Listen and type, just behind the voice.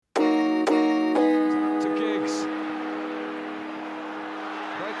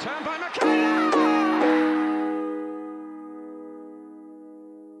Turn by McKenna!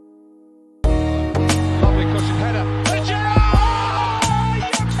 Lovely cushion header. And Gerrard!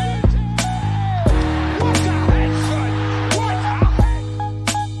 What a head, son! What a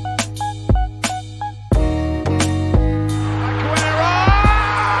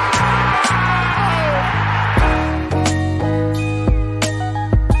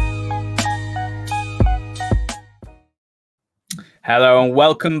Hello and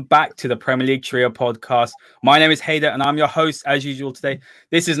welcome back to the Premier League Trio podcast. My name is Hayder and I'm your host as usual today.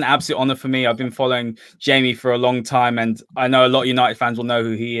 This is an absolute honour for me. I've been following Jamie for a long time and I know a lot of United fans will know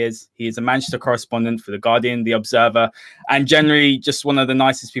who he is. He is a Manchester correspondent for The Guardian, The Observer, and generally just one of the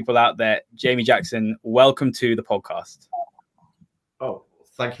nicest people out there. Jamie Jackson, welcome to the podcast. Oh,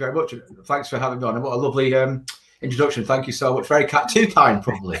 thank you very much. Thanks for having me on. And what a lovely introduction. Thank you so much. Very too kind,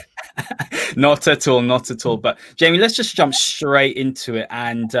 probably. Not at all. But Jamie, let's just jump straight into it.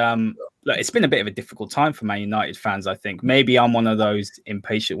 And look, it's been a bit of a difficult time for Man United fans, I think. Maybe I'm one of those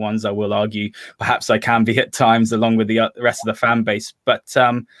impatient ones, I will argue. Perhaps I can be at times, along with the rest of the fan base. But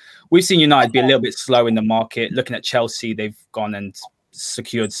we've seen United be a little bit slow in the market. Looking at Chelsea, they've gone and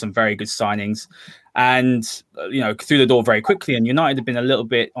secured some very good signings and, through the door very quickly. And United have been a little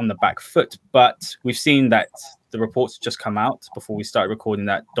bit on the back foot. But we've seen that the reports just come out before we started recording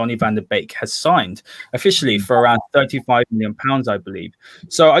that Donny Van De Beek has signed officially for around £35 million, I believe.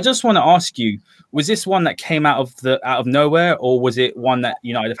 So I just want to ask you, was this one that came out of nowhere, or was it one that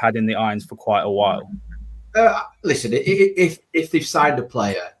United have had in the irons for quite a while? Listen, if they've signed a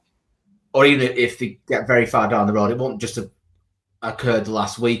player, or even if they get very far down the road, it won't just have occurred the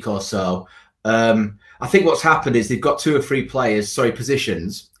last week or so. I think what's happened is they've got two or three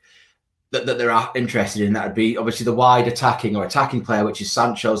positions that they're interested in. That would be obviously the wide attacking player, which is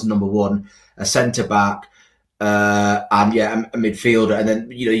Sancho's number one, a centre back, and a midfielder. And then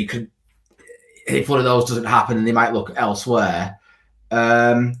you could, if one of those doesn't happen, then they might look elsewhere.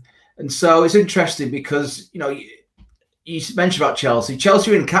 And so it's interesting because you mentioned about Chelsea.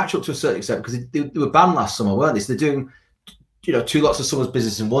 Chelsea are in catch up to a certain extent because they were banned last summer, weren't they? So they're doing two lots of summer's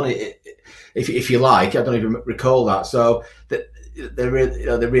business in one, if you like. I don't even recall that. So that. They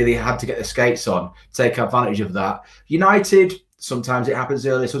really had to get their skates on, take advantage of that. United, sometimes it happens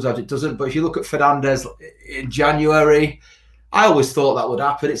early, sometimes it doesn't. But if you look at Fernandes in January, I always thought that would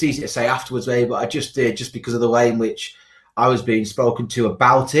happen. It's easy to say afterwards, maybe, but I just did, just because of the way in which I was being spoken to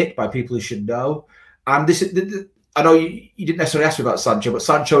about it by people who should know. And this, I know you didn't necessarily ask me about Sancho, but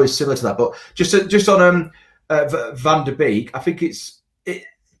Sancho is similar to that. But just on Van De Beek, I think it's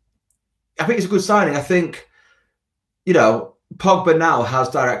a good signing. I think Pogba now has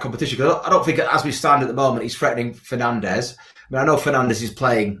direct competition. I don't think, as we stand at the moment, he's threatening Fernandes. I know Fernandes is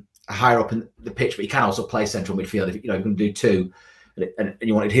playing higher up in the pitch, but he can also play central midfield. If you're going to do two, and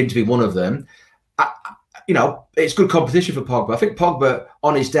you wanted him to be one of them, it's good competition for Pogba. I think Pogba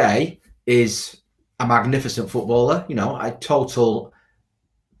on his day is a magnificent footballer. A total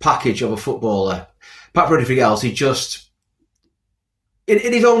package of a footballer. Apart from anything else, he just,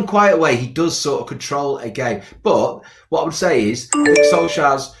 in his own quiet way, he does sort of control a game. But what I would say is, I think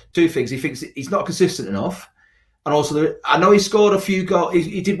Solskjaer's two things. He thinks he's not consistent enough. And also, I know he scored a few goals.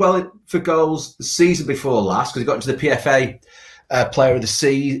 He did well for goals the season before last because he got into the PFA player of the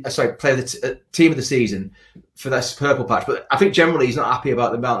season. Team of the season for this purple patch. But I think generally he's not happy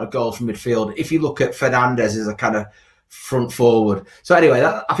about the amount of goals from midfield. If you look at Fernandes as a kind of front forward. So anyway,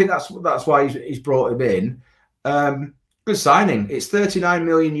 I think that's why he's brought him in. Good signing. It's €39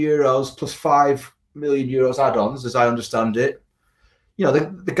 million plus €5 million add-ons, as I understand it.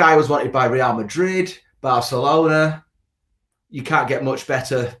 The guy was wanted by Real Madrid, Barcelona. You can't get much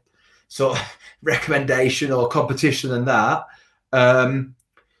better sort of recommendation or competition than that.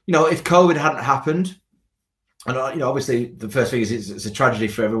 If COVID hadn't happened, and obviously the first thing is it's a tragedy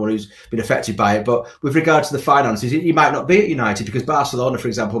for everyone who's been affected by it. But with regard to the finances, he might not be at United because Barcelona, for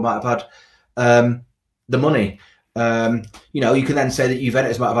example, might have had the money. You can then say that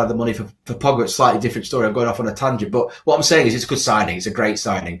Juventus might have had the money for Pogba. It's a slightly different story. I'm going off on a tangent, but what I'm saying is it's a good signing. It's a great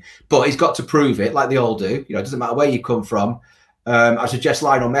signing, but he's got to prove it, like they all do. It doesn't matter where you come from. I suggest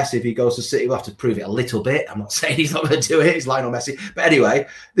Lionel Messi, if he goes to City, will have to prove it a little bit. I'm not saying he's not going to do it. It's Lionel Messi, but anyway,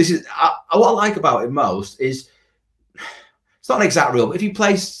 what I like about him most is it's not an exact rule, but if you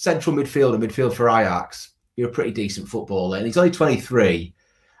play central midfield and midfield for Ajax, you're a pretty decent footballer, and he's only 23.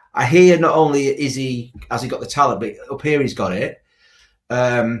 I hear not only has he got the talent, but up here he's got it.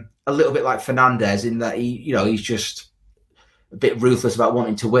 A little bit like Fernandes in that he's just a bit ruthless about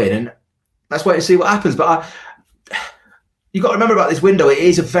wanting to win, and let's wait and see what happens. But you've got to remember about this window. It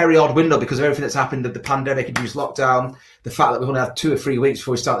is a very odd window because of everything that's happened, the pandemic, induced lockdown, the fact that we've only had 2 or 3 weeks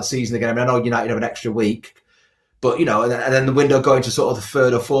before we start the season again. I mean, I know United have an extra week, but, you know, and then the window going to sort of the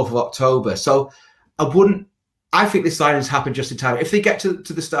 3rd or 4th of October. So I think this signing's happened just in time. If they get to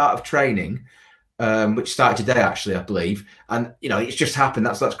the start of training, which started today, actually, I believe, and, you know, it's just happened,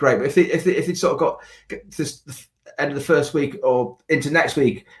 that's great. But if they sort of get to the end of the first week or into next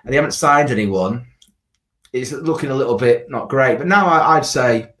week and they haven't signed anyone, it's looking a little bit not great. But now I'd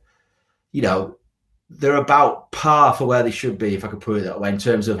say, you know, they're about par for where they should be, if I could put it that way, in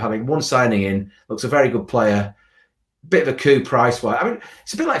terms of having one signing in. Looks a very good player. Bit of a coup price-wise. I mean,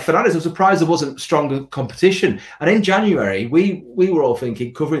 it's a bit like Fernandes. I'm surprised there wasn't stronger competition. And in January, we were all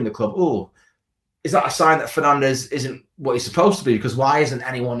thinking, covering the club, oh, is that a sign that Fernandes isn't what he's supposed to be? Because why isn't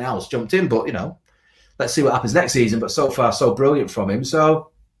anyone else jumped in? But, you know, let's see what happens next season. But so far, so brilliant from him.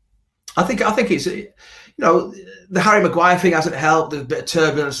 So I think it's, you know, the Harry Maguire thing hasn't helped. There's a bit of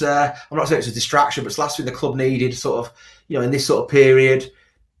turbulence there. I'm not saying it's a distraction, but it's the last thing the club needed, sort of, you know, in this sort of period.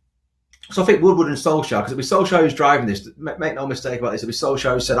 So I think Woodward and Solskjaer, because it'll be Solskjaer who's driving this. Make no mistake about this. It'll be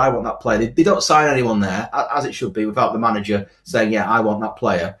Solskjaer who said, I want that player. They don't sign anyone there, as it should be, without the manager saying, yeah, I want that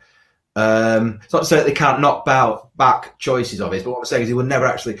player. It's not to say that they can't knock back choices of his, but what I'm saying is he would never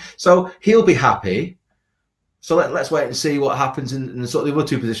actually. So he'll be happy. So let's wait and see what happens in sort of the other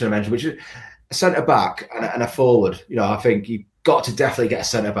two positions I mentioned, which is a centre-back and a forward. You know, I think you've got to definitely get a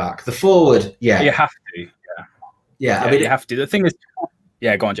centre-back. The forward, yeah. You have to. Yeah, I mean, you have to. The thing is,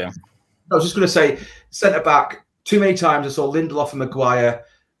 yeah, go on, Joe. I was just going to say, centre-back, too many times I saw Lindelof and Maguire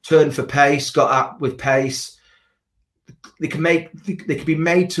turn for pace, got up with pace. They can be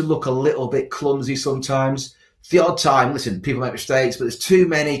made to look a little bit clumsy sometimes. The odd time, listen, people make mistakes, but there's too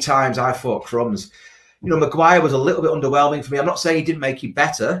many times I thought crumbs. You know, Maguire was a little bit underwhelming for me. I'm not saying he didn't make you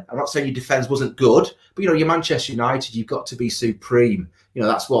better. I'm not saying your defence wasn't good. But, you know, you're Manchester United, you've got to be supreme. You know,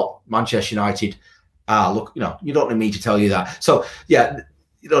 that's what Manchester United are. Look, you know, you don't need me to tell you that. So, yeah,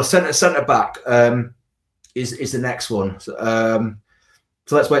 you know, centre back is the next one. So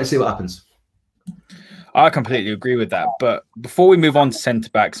let's wait and see what happens. I completely agree with that. But before we move on to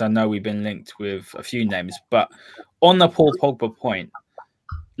centre backs, I know we've been linked with a few names, but on the Paul Pogba point,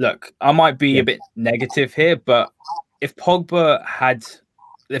 look, I might be a bit negative here, but if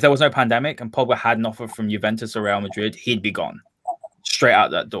there was no pandemic and Pogba had an offer from Juventus or Real Madrid, he'd be gone straight out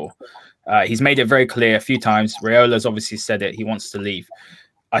that door. He's made it very clear a few times. Raiola's obviously said it. He wants to leave.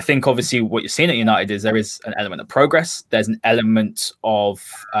 I think obviously what you're seeing at United is there is an element of progress. There's an element of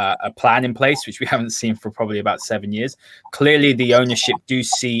a plan in place, which we haven't seen for probably about 7 years. Clearly, the ownership do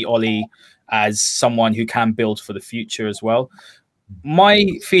see Ole as someone who can build for the future as well. My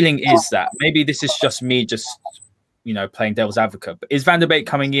feeling is that maybe this is just me you know, playing devil's advocate, but is Van De Beek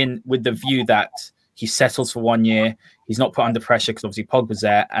coming in with the view that he settles for 1 year, he's not put under pressure because obviously Pogba's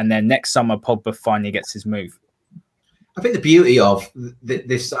there, and then next summer Pogba finally gets his move? I think the beauty of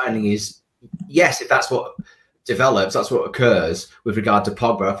this signing is, yes, if that's what develops, that's what occurs with regard to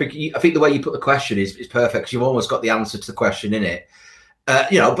Pogba. I think the way you put the question is perfect, because you've almost got the answer to the question in it.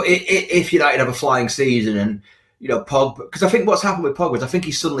 You know, but if United have a flying season and, you know, Pogba, because I think what's happened with Pogba is I think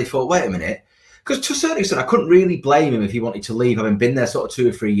he suddenly thought, wait a minute, because to a certain extent I couldn't really blame him if he wanted to leave, having been there sort of 2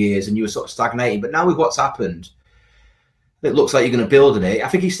 or 3 years and you were sort of stagnating. But now with what's happened, it looks like you're going to build on it. I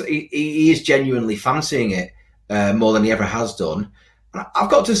think he is genuinely fancying it. More than he ever has done. And I've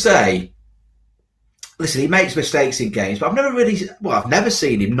got to say, listen, he makes mistakes in games, but I've never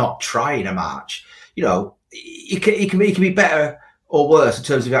seen him not try in a match. You know, he can be better or worse in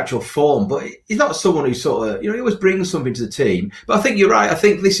terms of actual form, but he's not someone who sort of, you know, he always brings something to the team. But I think you're right. I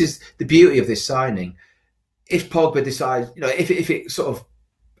think this is the beauty of this signing. If Pogba decides, you know, if it sort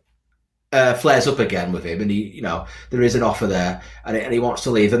of flares up again with him and he, you know, there is an offer there and he wants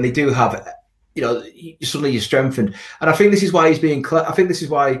to leave, and they do have, you know, suddenly you're strengthened. And I think this is why he's being I think this is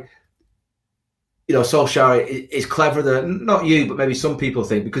why, you know, Solskjaer is cleverer than, not you, but maybe some people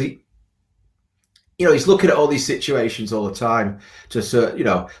think, because he, you know, he's looking at all these situations all the time to, you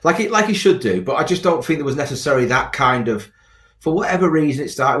know, like he should do. But I just don't think there was necessarily that kind of, for whatever reason, it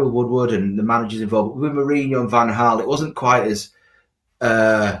started with Woodward and the managers involved. With Mourinho and Van Gaal, it wasn't quite as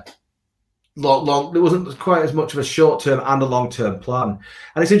long. There wasn't quite as much of a short-term and a long-term plan.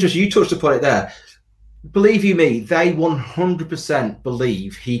 And it's interesting, you touched upon it there. Believe you me, they 100%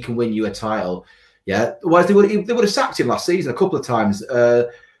 believe he can win you a title. Yeah, otherwise they would have sacked him last season a couple of times.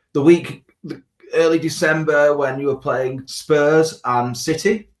 Early December when you were playing Spurs and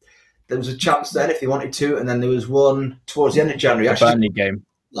City, there was a chance then if they wanted to, and then there was one towards the end of January. Actually, Burnley game.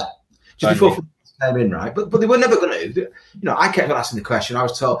 Just before came in, right? But they were never going to. You know, I kept on asking the question. I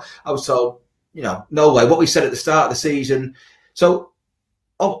was told no way. What we said at the start of the season. So,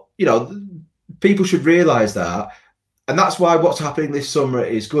 people should realise that. And that's why what's happening this summer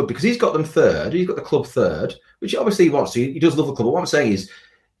is good, because he's got them third. He's got the club third, which obviously he wants to. He does love the club. But what I'm saying is,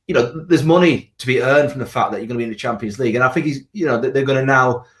 there's money to be earned from the fact that you're going to be in the Champions League. And I think they're going to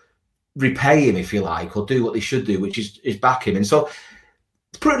now repay him, if you like, or do what they should do, which is back him. And so,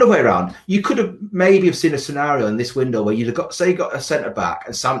 to put it another way around, you could have maybe seen a scenario in this window where you'd have got a centre back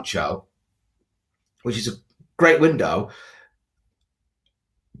and Sancho, which is a great window.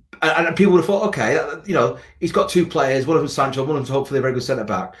 And people would have thought, okay, he's got two players, one of them Sancho, one of them's hopefully a very good centre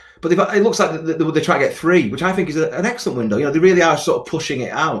back. But it looks like they're trying to get three, which I think is an excellent window. They really are sort of pushing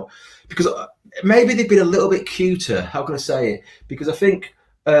it out, because maybe they've been a little bit cuter. How can I say it? Because I think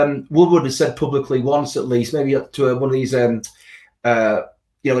Woodward has said publicly once at least, maybe up to one of these, when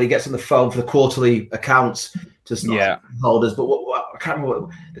he gets on the phone for the quarterly accounts to holders, but I can't remember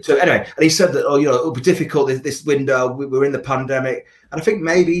what. So anyway, and he said that, it'll be difficult this window. We're in the pandemic, and I think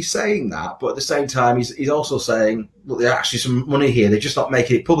maybe he's saying that, but at the same time, he's also saying, look, there's actually some money here. They're just not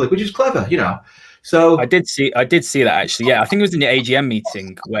making it public, which is clever, So I did see that actually. Yeah, I think it was in the AGM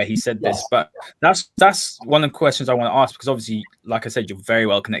meeting where he said this. But that's one of the questions I want to ask, because obviously, like I said, you're very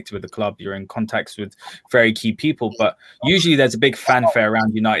well connected with the club. You're in contacts with very key people, but usually there's a big fanfare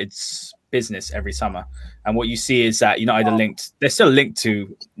around United's business every summer. And what you see is that United are linked. They're still linked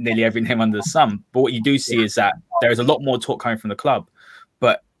to nearly every name under the sun. But what you do see is that there is a lot more talk coming from the club.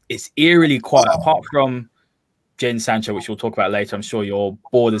 But it's eerily quiet, apart from Jadon Sancho, which we'll talk about later. I'm sure you're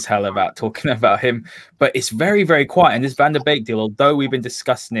bored as hell about talking about him. But it's very, very quiet. And this Van De Beek deal, although we've been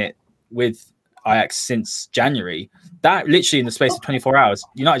discussing it with Ajax since January, that literally in the space of 24 hours,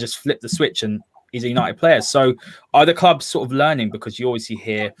 United just flipped the switch and he's a United player. So are the clubs sort of learning? Because you obviously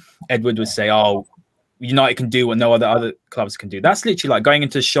hear Edward would say, United can do what no other clubs can do. That's literally like going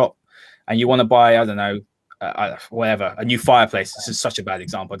into a shop and you want to buy, I don't know, whatever, a new fireplace. This is such a bad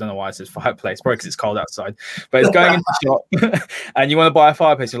example. I don't know why it says fireplace, probably because it's cold outside. But it's going into the shop and you want to buy a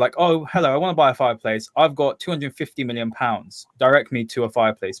fireplace. You're like, oh, hello, I want to buy a fireplace. I've got £250 million. Direct me to a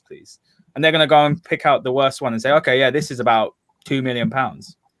fireplace, please. And they're going to go and pick out the worst one and say, okay, yeah, this is about £2 million.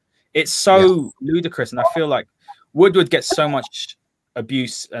 It's so ludicrous. And I feel like Woodward gets so much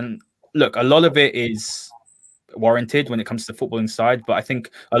abuse. And look, a lot of it is warranted when it comes to the footballing side, but I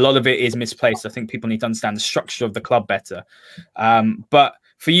think a lot of it is misplaced. I think people need to understand the structure of the club better. But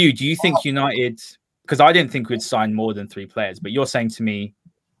for you, do you think United, because I didn't think we'd sign more than three players, but you're saying to me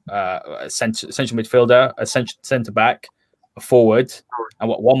a central midfielder, a centre back, a forward, and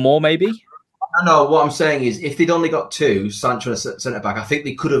one more maybe? No, what I'm saying is if they'd only got two, Sancho and a centre-back, I think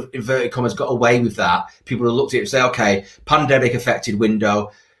they could have, inverted commas, got away with that. People would have looked at it and say, okay, pandemic-affected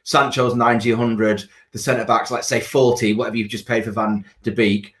window, Sancho's 90, 100, the centre-back's, let's say, 40, whatever you've just paid for Van De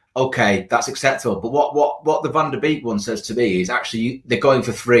Beek. Okay, that's acceptable. But what the Van De Beek one says to me is actually they're going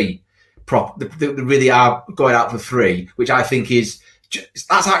for three. They really are going out for three, which I think is...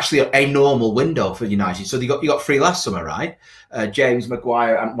 That's actually a normal window for United. So you got three last summer, right? James,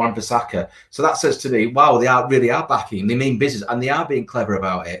 Maguire, and Wan-Bissaka. So that says to me, wow, they really are backing. They mean business, and they are being clever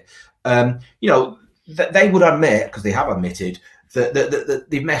about it. They would admit, because they have admitted, that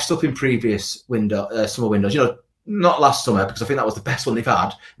they've messed up in previous summer windows. Not last summer, because I think that was the best one they've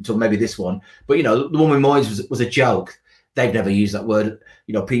had until maybe this one. But the one with Moyes was a joke. They've never used that word.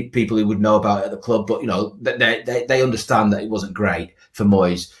 People who would know about it at the club, but they understand that it wasn't great for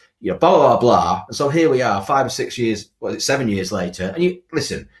Moyes. Blah blah blah. And so here we are, 5 or 6 years, 7 years later. And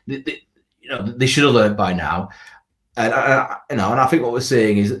listen, they should have learned by now. And I think what we're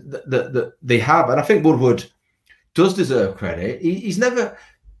seeing is that they have. And I think Woodward does deserve credit. He's never,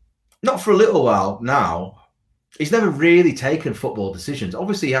 not for a little while now, he's never really taken football decisions.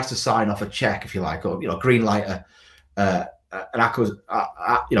 Obviously, he has to sign off a check, if you like, or green light an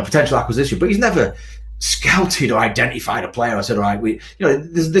potential acquisition, but he's never scouted or identified a player. I said, all right,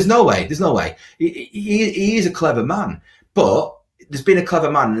 there's no way. He is a clever man, but there's been a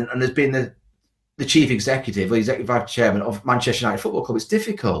clever man, and there's been the chief executive or executive vice chairman of Manchester United Football Club. It's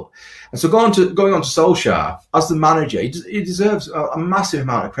difficult, and so going on to Solskjaer as the manager, he deserves a massive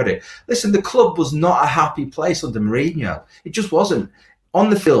amount of credit. Listen, the club was not a happy place under Mourinho. It just wasn't, on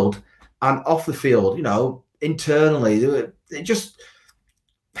the field and off the field. Internally, it just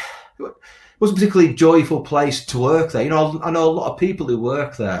wasn't a particularly joyful place to work there. I know a lot of people who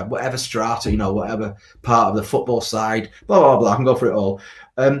work there, whatever strata, whatever part of the football side, blah blah blah. I can go for it all.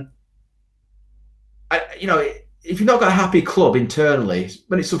 If you've not got a happy club internally,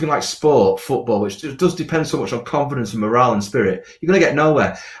 when it's something like football, which does depend so much on confidence and morale and spirit, you're going to get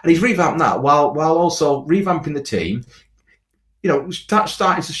nowhere. And he's revamped that while also revamping the team.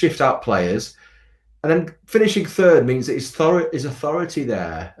 Starting to shift out players. And then finishing third means that his authority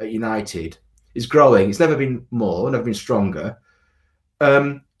there at United is growing. It's never been more, never been stronger.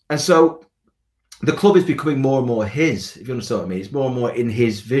 And so the club is becoming more and more his, if you understand what I mean. It's more and more in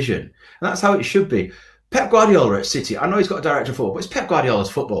his vision. And that's how it should be. Pep Guardiola at City, I know he's got a director of football, but it's Pep Guardiola's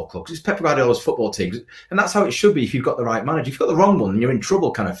football club. It's Pep Guardiola's football team. And that's how it should be if you've got the right manager. If you've got the wrong one, you're in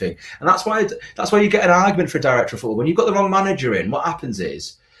trouble kind of thing. And that's why you get an argument for a director of football. When you've got the wrong manager in, what happens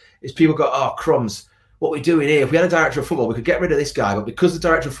is people go, oh, crumbs. What we're doing here, if we had a director of football, we could get rid of this guy. But because the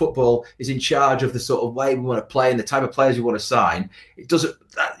director of football is in charge of the sort of way we want to play and the type of players we want to sign, it doesn't.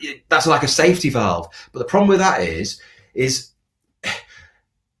 That's like a safety valve. But the problem with that is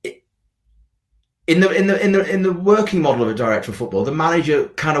in the working model of a director of football, the manager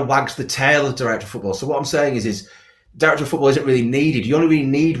kind of wags the tail of the director of football. So what I'm saying is director of football isn't really needed. You only really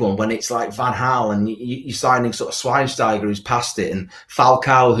need one when it's like Van Gaal and you're signing sort of Schweinsteiger who's past it and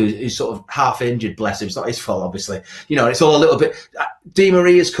Falcao who's sort of half injured, bless him. It's not his fault, obviously. You know, it's all a little bit... Di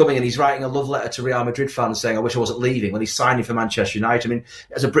Maria's coming and he's writing a love letter to Real Madrid fans saying, I wish I wasn't leaving, when he's signing for Manchester United. I mean,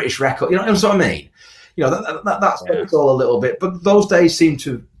 as a British record, you know what I mean? You know, that's it's all a little bit. But those days seem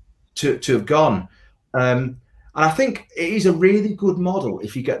to have gone. And I think it is a really good model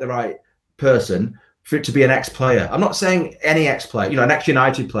if you get the right person for it to be an ex-player. I'm not saying any ex-player, you know, an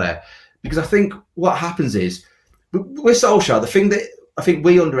ex-United player, because I think what happens is, with Solskjaer, the thing that I think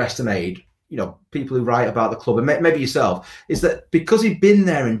we underestimate, you know, people who write about the club, and maybe yourself, is that because he'd been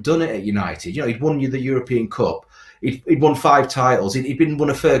there and done it at United, you know, he'd won the European Cup, he'd won 5 titles, he'd been one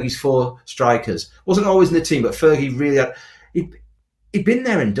of Fergie's 4 strikers. Wasn't always in the team, but Fergie really had... He'd been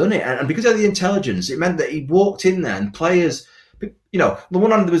there and done it. And because of the intelligence, it meant that he walked in there and players... You know, the one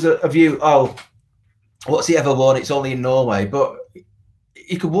hand there was a view, oh... What's he ever won? It's only in Norway. But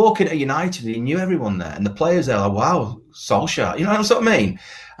he could walk into United and he knew everyone there. And the players there are like, wow, Solskjaer. You know what I mean?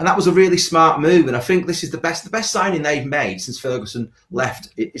 And that was a really smart move. And I think this is the best signing they've made since Ferguson left,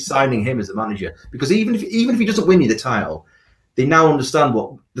 is signing him as a manager. Because even if he doesn't win you the title, they now understand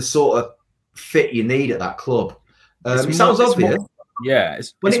what the sort of fit you need at that club. It sounds obvious.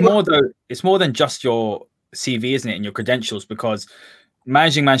 It's more than just your CV, isn't it, and your credentials, because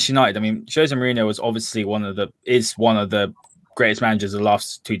managing Manchester United, I mean, Jose Mourinho was obviously one of the greatest managers of the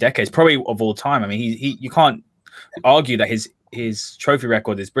last 2 decades, probably of all time. I mean, you can't argue that his trophy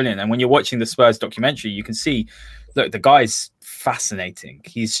record is brilliant. And when you're watching the Spurs documentary, you can see, look, the guy's fascinating.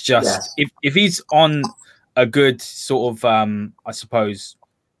 He's just if he's on a good sort of I suppose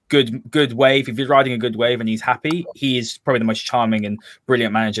good wave, if he's riding a good wave and he's happy, he is probably the most charming and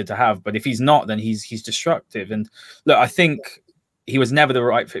brilliant manager to have. But if he's not, then he's destructive. And look, I think he was never the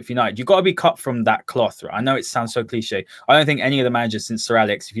right fit for United. You've got to be cut from that cloth, right? I know it sounds so cliche. I don't think any of the managers since Sir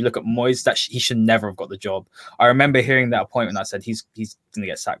Alex, if you look at Moyes, that he should never have got the job. I remember hearing that appointment. I said he's going to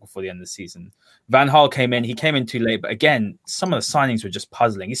get sacked before the end of the season. Van Gaal came in. He came in too late. But again, some of the signings were just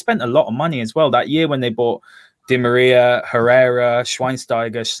puzzling. He spent a lot of money as well that year when they bought Di Maria, Herrera,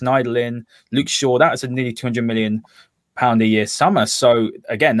 Schweinsteiger, Schneiderlin, Luke Shaw. That was a nearly £200 million a year summer. So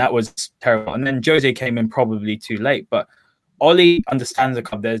again, that was terrible. And then Jose came in probably too late. But Ole understands the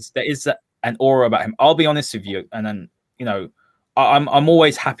club. There is an aura about him. I'll be honest with you, and then I'm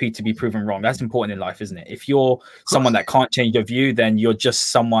always happy to be proven wrong. That's important in life, isn't it? If you're someone that can't change your view, then you're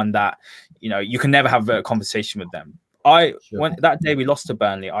just someone that you can never have a conversation with them. When that day we lost to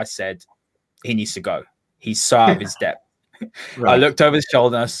Burnley, I said he needs to go. He's so out of his depth. Right. I looked over his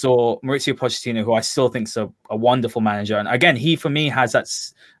shoulder and I saw Mauricio Pochettino, who I still think is a wonderful manager. And again, he for me has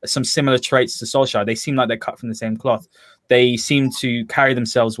some similar traits to Solskjaer. They seem like they're cut from the same cloth. They seem to carry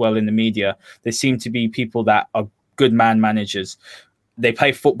themselves well in the media. They seem to be people that are good man managers. They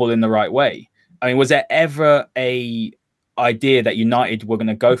play football in the right way. I mean, was there ever a idea that United were going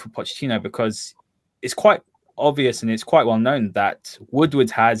to go for Pochettino? Because it's quite obvious and it's quite well known that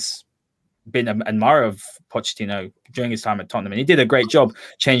Woodward has been an admirer of Pochettino during his time at Tottenham, and he did a great job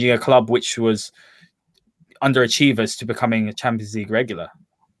changing a club which was underachievers to becoming a Champions League regular.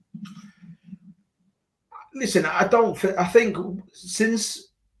 Listen, I think since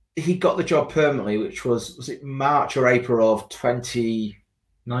he got the job permanently, which was it March or April of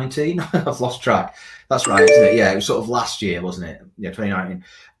 2019? I've lost track. That's right, isn't it? Yeah, it was sort of last year, wasn't it? Yeah, 2019.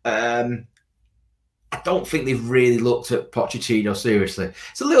 I don't think they've really looked at Pochettino seriously.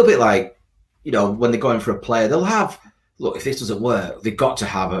 It's a little bit like, when they're going for a player, they'll have, look, if this doesn't work, they've got to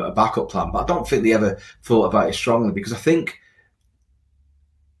have a backup plan. But I don't think they ever thought about it strongly, because I think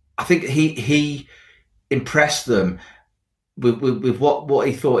he impressed them with what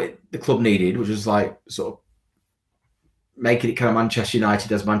he thought the club needed, which was like sort of making it kind of Manchester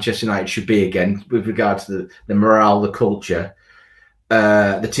United as Manchester United should be again, with regard to the morale, the culture,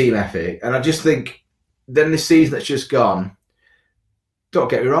 the team ethic. And I just think then this season that's just gone, don't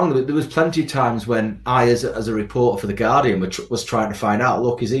get me wrong, there was plenty of times when I, as a reporter for The Guardian, was trying to find out,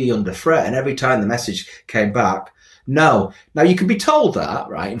 look, is he under threat? And every time the message came back, no. Now, you can be told that,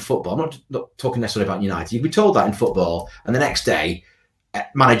 right, in football. I'm not talking necessarily about United. You can be told that in football, and the next day,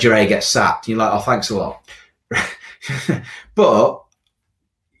 manager A gets sacked. And you're like, oh, thanks a lot. But,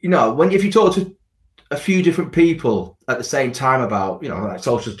 if you talk to a few different people at the same time about, like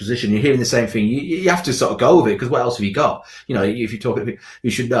Solskjaer's position, you're hearing the same thing. You have to sort of go with it, because what else have you got? If you talk to people,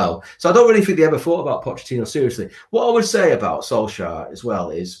 you should know. So I don't really think they ever thought about Pochettino seriously. What I would say about Solskjaer as well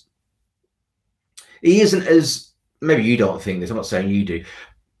is he isn't as, maybe you don't think this, I'm not saying you do,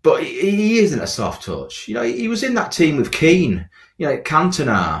 but he isn't a soft touch. He was in that team with Keane,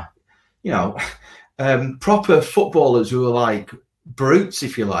 Cantona, proper footballers who were like brutes,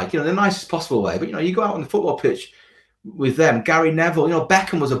 if you like, the nicest possible way. But you go out on the football pitch with them. Gary Neville,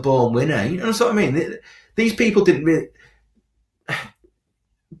 Beckham was a born winner. You know what I mean? These people didn't really.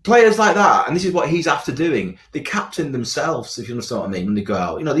 Players like that, and this is what he's after doing. They captain themselves, if you understand what I mean. When they go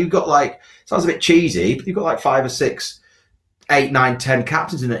out, you've got like, sounds a bit cheesy, but you've got like 5 or 6, 8, 9, 10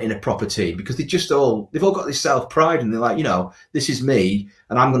 captains in a proper team, because they've all got this self pride, and they're like, this is me,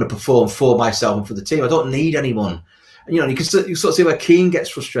 and I'm going to perform for myself and for the team. I don't need anyone. And, you can sort of see where Keane gets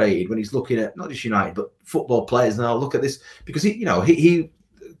frustrated when he's looking at not just United but football players. And I'll look at this, because he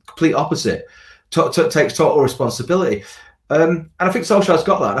complete opposite, takes total responsibility. And I think Solskjaer's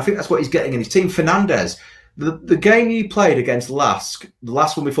got that. And I think that's what he's getting in his team. Fernandes, the game he played against the last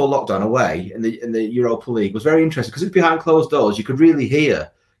one before lockdown away in the Europa League was very interesting, because it's behind closed doors. You could really hear,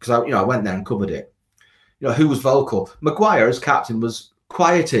 because I went there and covered it. Who was vocal. Maguire as captain was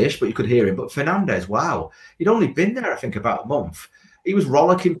quietish, but you could hear him. But Fernandes, wow, he'd only been there, I think, about a month. He was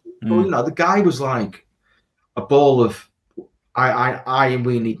rollicking people. The guy was like a ball of I and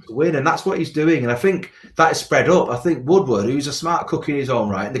we need to win, and that's what he's doing. And I think that is spread up. I think Woodward, who's a smart cook in his own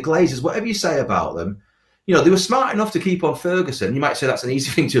right, and the Glazers, whatever you say about them, they were smart enough to keep on Ferguson. You might say that's an easy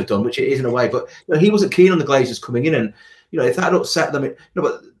thing to have done, which it is in a way, but he wasn't keen on the Glazers coming in, and if that had upset them,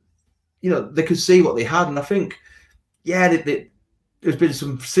 but they could see what they had. And I think, there's been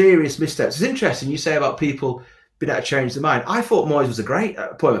some serious missteps. It's interesting you say about people being able to change their mind. I thought Moyes was a great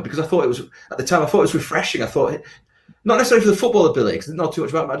appointment, because I thought it was, at the time, I thought it was refreshing. I thought, not necessarily for the football ability, because there's not too much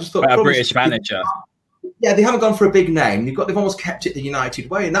about it, I just thought... A British manager. Yeah, they haven't gone for a big name. They've almost kept it the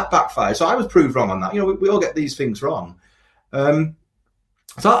United way, and that backfired. So I was proved wrong on that. We all get these things wrong. So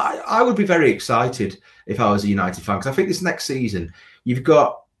I would be very excited if I was a United fan, because I think this next season, you've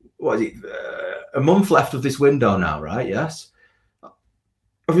got, a month left of this window now, right? Yes?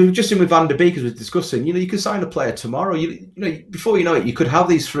 We've just seen with Van De Beek, as we're discussing, you can sign a player tomorrow. Before you know it, you could have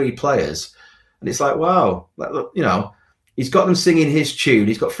these 3 players, and it's like, wow, look, he's got them singing his tune.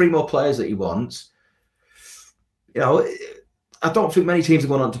 He's got 3 more players that he wants. I don't think many teams are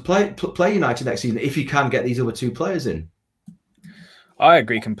going on to play United next season if you can get these other 2 players in. I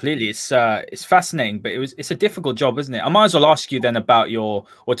agree completely. It's fascinating, but it's a difficult job, isn't it? I might as well ask you then about your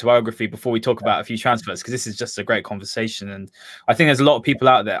autobiography before we talk about a few transfers, because this is just a great conversation, and I think there's a lot of people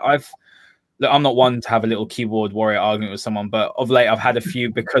out there. I'm not one to have a little keyboard warrior argument with someone, but of late I've had a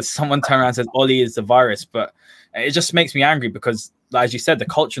few, because someone turned around and said Ole is the virus, but it just makes me angry, because, as you said, the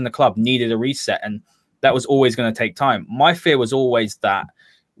culture in the club needed a reset, and that was always going to take time. My fear was always that,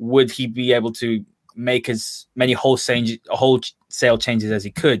 would he be able to make as many wholesale changes as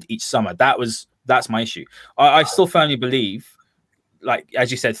he could each summer? That's my issue. I still firmly believe, like as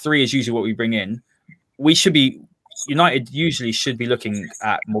you said, 3 is usually what we bring in. United usually should be looking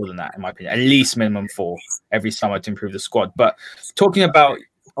at more than that, in my opinion, at least minimum 4 every summer to improve the squad. But talking about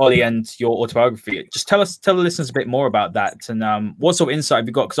Ole and your autobiography, just tell the listeners a bit more about that, and what sort of insight have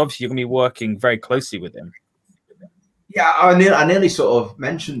you got? Because obviously you're going to be working very closely with him. Yeah, I nearly sort of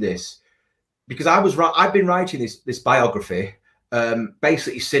mentioned this, because I've been writing this biography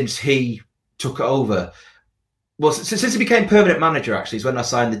basically since he took over. Well, since he became permanent manager, actually, is when I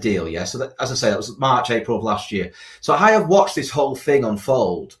signed the deal. Yeah, so that, as I say, that was March, April of last year. So I have watched this whole thing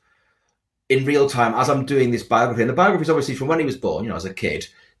unfold in real time as I'm doing this biography. And the biography is obviously from when he was born, as a kid,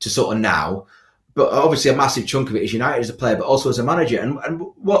 to sort of now. But obviously a massive chunk of it is United as a player, but also as a manager. And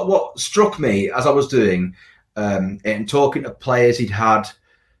what struck me as I was doing and talking to players he'd had,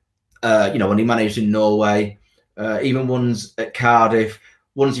 when he managed in Norway, even ones at Cardiff,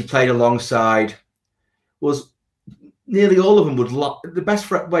 ones he played alongside, was nearly all of them would, the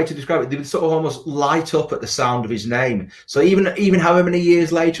best way to describe it, they would sort of almost light up at the sound of his name. So even however many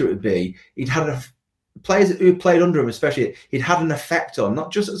years later it would be, he'd had players who played under him, especially, he'd had an effect on,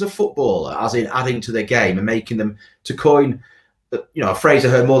 not just as a footballer, as in adding to their game and making them, to coin, a phrase I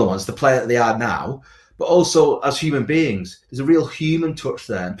heard more than once, the player that they are now, but also as human beings. There's a real human touch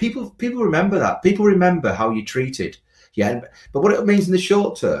there. And people remember that. People remember how you're treated. Yeah. But what it means in the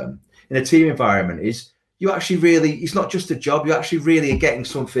short term, in a team environment, is you actually really, it's not just a job, you actually really are getting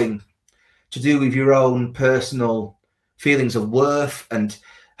something to do with your own personal feelings of worth and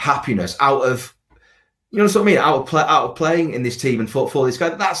happiness out of, you know what I mean, out of playing in this team and for this guy.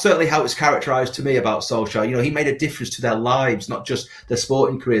 That's certainly how it's characterised to me about Solskjaer. You know, he made a difference to their lives, not just their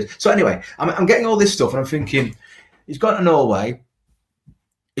sporting careers. So anyway, I'm getting all this stuff and I'm thinking, he's gone to Norway.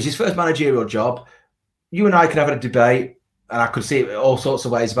 It's his first managerial job. You and I could have a debate, and I could see it all sorts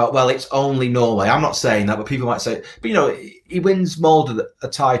of ways about, well, it's only Norway. I'm not saying that, but people might say, but you know, he wins Molde a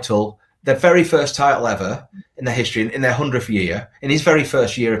title, their very first title ever in their history, in their 100th year, in his very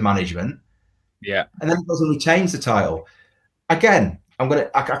first year of management. Yeah. And then he goes and retains the title. Again,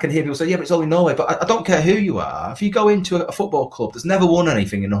 I can hear people say, yeah, but it's only Norway. But I don't care who you are. If you go into a football club that's never won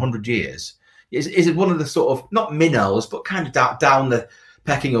anything in 100 years, is it one of the sort of, not minnows, but kind of down the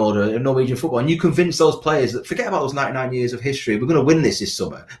pecking order of Norwegian football, and you convince those players that forget about those 99 years of history, we're going to win this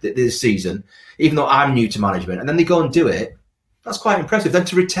summer, this season, even though I'm new to management, and then they go and do it, that's quite impressive. Then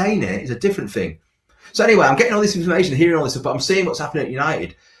to retain it is a different thing. So anyway, I'm getting all this information, hearing all this stuff, but I'm seeing what's happening at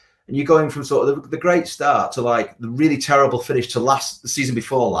United, and you're going from sort of the great start to like the really terrible finish to the season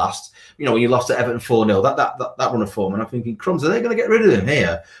before last, you know, when you lost to Everton 4-0, that run of form, and I'm thinking, crumbs, are they going to get rid of him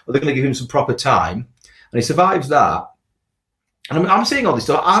here? Or are they going to give him some proper time? And he survives that. And I'm seeing all this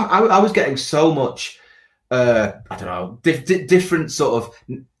stuff. I was getting so much, I don't know, different sort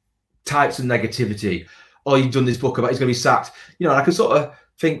of types of negativity. Oh, you've done this book about he's going to be sacked. You know, and I can sort of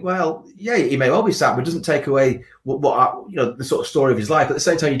think, well, yeah, he may well be sacked, but it doesn't take away what you know, the sort of story of his life. But at the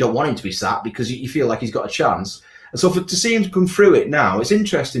same time, you don't want him to be sacked because you feel like he's got a chance. And so to see him come through it now, it's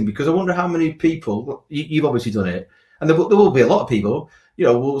interesting because I wonder how many people, you've obviously done it, and there will be a lot of people, you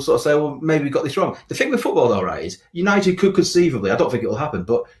know, will sort of say, well, maybe we got this wrong. The thing with football, though, right, is United could conceivably, I don't think it will happen,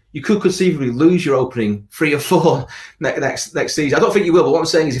 but you could conceivably lose your opening 3 or 4 next season. I don't think you will, but what I'm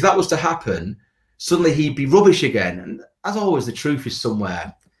saying is if that was to happen, suddenly he'd be rubbish again. And as always, the truth is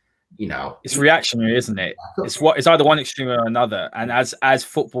somewhere, you know. It's reactionary, isn't it? It's either one extreme or another. And as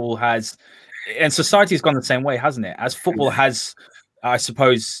football has, and society has gone the same way, hasn't it? As football has, I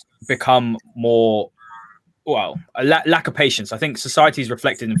suppose, become more, well, a lack of patience. I think society is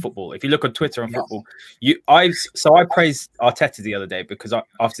reflected in football. If you look on Twitter and football, I praised Arteta the other day because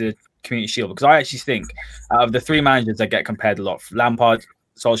after the Community Shield, because I actually think out of the 3 managers that get compared a lot, Lampard,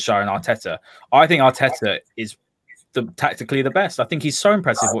 Solskjaer, and Arteta, I think Arteta is tactically the best. I think he's so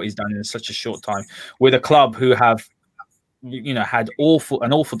impressive what he's done in such a short time with a club who have, you know, had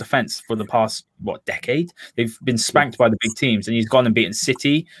an awful defense for the past decade. They've been spanked by the big teams, and he's gone and beaten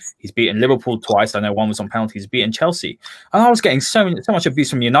City. He's beaten Liverpool twice. I know one was on penalties. He's beaten Chelsea, and I was getting so much abuse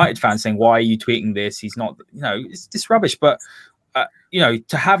from United fans saying, "Why are you tweeting this? He's not, you know, it's this rubbish." But you know,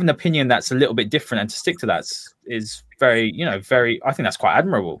 to have an opinion that's a little bit different and to stick to that is very, you know, very. I think that's quite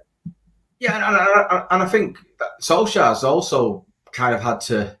admirable. Yeah, and I think that Solskjaer's also kind of had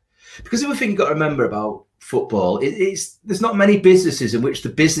to, because the other thing you've got to remember about football, there's not many businesses in which the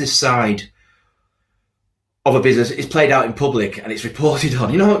business side of a business is played out in public and it's reported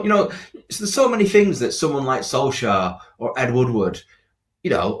on. You know, there's so many things that someone like Solskjaer or Ed Woodward, you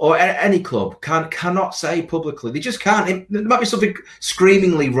know, or any club cannot say publicly. They just can't. There might be something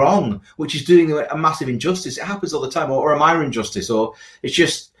screamingly wrong, which is doing a massive injustice. It happens all the time, or a minor injustice, or it's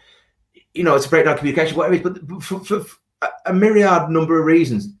just, you know, it's a breakdown of communication, whatever it is. But for a myriad number of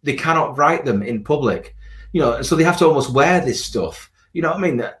reasons, they cannot write them in public. You know, and so they have to almost wear this stuff. You know what I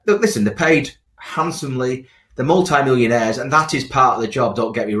mean? Listen, they're paid handsomely. They're multi-millionaires, and that is part of the job.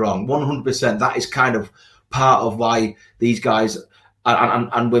 Don't get me wrong. 100%. That is kind of part of why these guys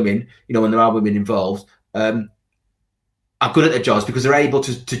and women, you know, when there are women involved, are good at their jobs because they're able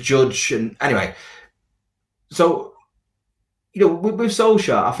to judge. And anyway, so, you know, with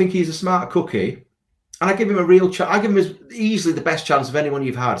Solskjaer, I think he's a smart cookie, and I give him a real chance. I give him easily the best chance of anyone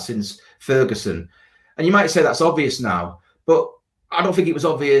you've had since Ferguson. And you might say that's obvious now, but I don't think it was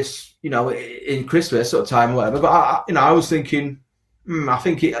obvious, you know, in Christmas sort of time or whatever. But I was thinking, I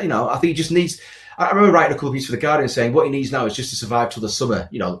think he just needs. I remember writing a couple of pieces for the Guardian saying what he needs now is just to survive till the summer,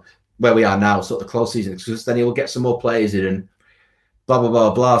 you know, where we are now, sort of the close season, because then he'll get some more players in and blah blah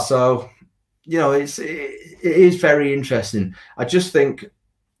blah blah. So, you know, it is very interesting. I just think,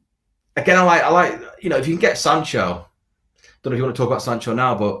 again, I like, you know, if you can get Sancho. Don't know if you want to talk about Sancho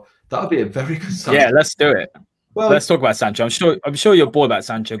now, but that would be a very good Sancho. Yeah, let's do it. Well, let's talk about Sancho. I'm sure you're bored about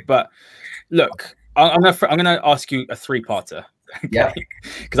Sancho, but look, I'm gonna ask you a 3-parter. Okay? Yeah,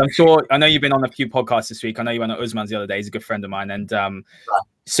 because I know you've been on a few podcasts this week. I know you went on Usman's the other day. He's a good friend of mine, and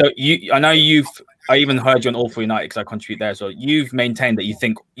So I know I even heard you on All for United because I contribute there. So you've maintained that you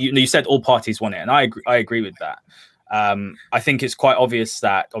think you said all parties want it, and I agree with that. I think it's quite obvious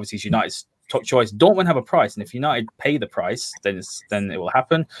that obviously it's United's top choice. Dortmund have a price, and if United pay the price, then it will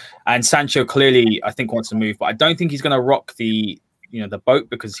happen. And Sancho clearly, I think, wants to move, but I don't think he's going to rock the boat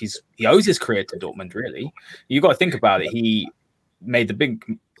because he owes his career to Dortmund. Really, you got to think about it. He made the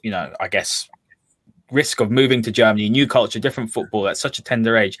big, I guess, risk of moving to Germany, new culture, different football at such a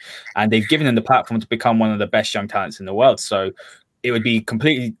tender age, and they've given him the platform to become one of the best young talents in the world. So it would be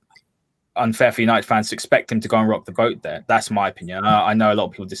completely unfair for United fans to expect him to go and rock the boat there. That's my opinion. I know a lot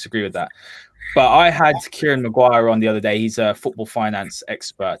of people disagree with that. But I had Kieran Maguire on the other day. He's a football finance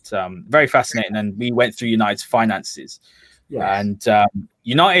expert. Very fascinating. And we went through United's finances. Yes. And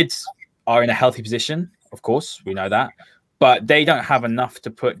United are in a healthy position, of course. We know that. But they don't have enough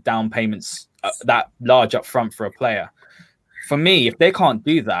to put down payments that large up front for a player. For me, if they can't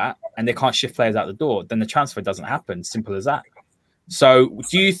do that and they can't shift players out the door, then the transfer doesn't happen. Simple as that. So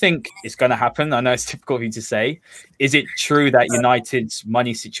do you think it's going to happen? I know it's difficult for you to say. Is it true that United's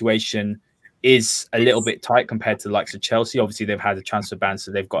money situation is a little bit tight compared to the likes of Chelsea? Obviously, they've had a transfer ban,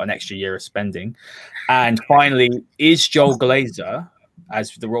 so they've got an extra year of spending. And finally, is Joel Glazer,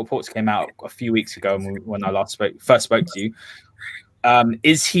 as the reports came out a few weeks ago when I first spoke to you,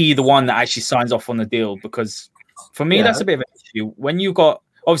 is he the one that actually signs off on the deal? Because for me, that's a bit of an issue. When you got,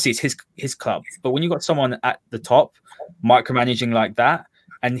 obviously it's his club, but when you got someone at the top micromanaging like that,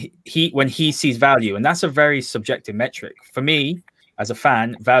 and when he sees value, and that's a very subjective metric. For me, as a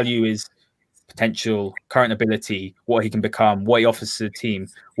fan, value is potential, current ability, what he can become, what he offers to the team,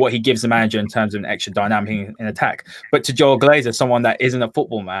 what he gives the manager in terms of an extra dynamic in attack. But to Joel Glazer, someone that isn't a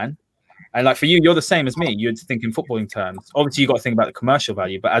football man, and like for you, you're the same as me. You're thinking footballing terms. Obviously, you got to think about the commercial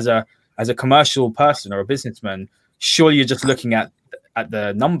value. But as a commercial person or a businessman, surely you're just looking at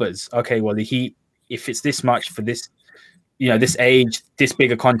the numbers. Okay, well, if it's this much for this, this age, this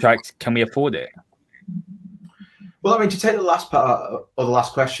bigger contract, can we afford it? Well, I mean, to take the last part or the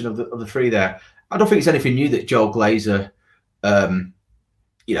last question of the three there, I don't think it's anything new that Joel Glazer, I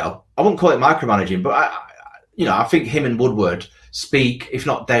wouldn't call it micromanaging, but I think him and Woodward speak, if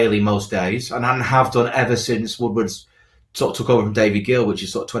not daily, most days, and have done ever since Woodward's sort of took over from David Gill, which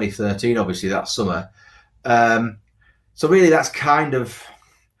is sort of 2013, obviously that summer. So really, that's not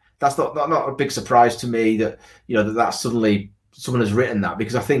a big surprise to me that that suddenly someone has written that,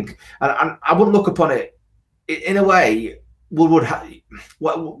 because I think, and I wouldn't look upon it in a way. Woodward,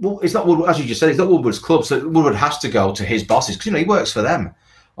 it's not Woodward, as you just said, it's not Woodward's club, so Woodward has to go to his bosses because he works for them,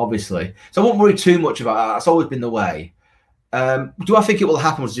 obviously. So I won't worry too much about that. That's always been the way. Do I think it will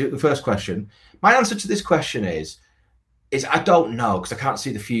happen? Was the first question. My answer to this question is I don't know, because I can't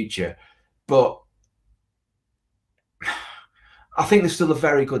see the future, but I think there's still a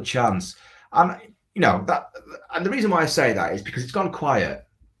very good chance. And and the reason why I say that is because it's gone quiet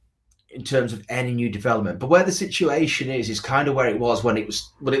in terms of any new development. But where the situation is kind of where it was when it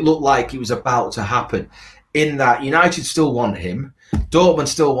looked like it was about to happen, in that United still want him, Dortmund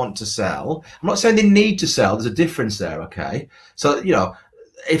still want to sell. I'm not saying they need to sell. There's a difference there, okay? So,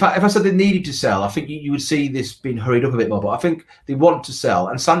 if I said they needed to sell, I think you would see this being hurried up a bit more. But I think they want to sell,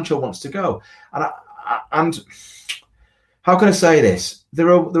 and Sancho wants to go. And how can I say this? There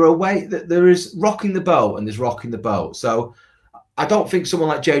is rocking the boat, and there's rocking the boat. So I don't think someone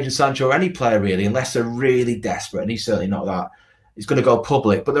like Jadon Sancho, or any player really, unless they're really desperate, and he's certainly not that, is going to go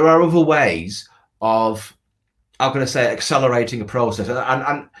public. But there are other ways of, how can I say, accelerating a process.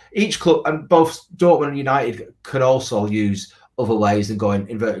 And each club, and both Dortmund and United, could also use other ways than going,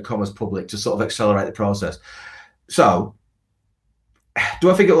 inverted commas, public to sort of accelerate the process. So,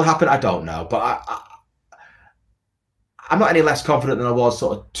 do I think it will happen? I don't know. But I'm not any less confident than I was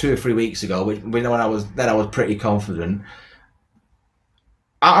sort of 2 or 3 weeks ago. When I was pretty confident.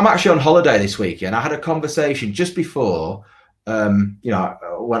 I'm actually on holiday this weekend. I had a conversation just before, I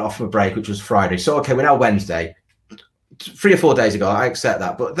went off for a break, which was Friday. So, okay, we're now Wednesday. 3 or 4 days ago, I accept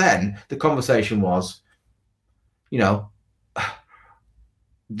that. But then the conversation was,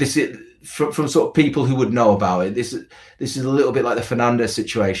 this is from sort of people who would know about it. This is a little bit like the Fernandes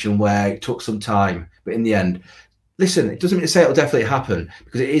situation, where it took some time, but in the end, listen, it doesn't mean to say it'll definitely happen,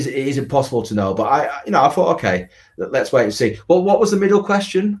 because it is impossible to know. But I thought, okay, let's wait and see. Well, what was the middle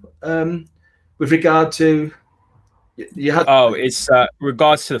question with regard to? It's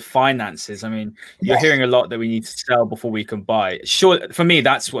regards to the finances. I mean, you're hearing a lot that we need to sell before we can buy. Sure, for me,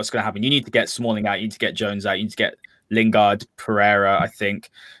 that's what's going to happen. You need to get Smalling out. You need to get Jones out. You need to get Lingard, Pereira. I think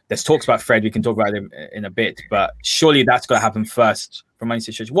there's talks about Fred. We can talk about him in a bit, but surely that's going to happen first from money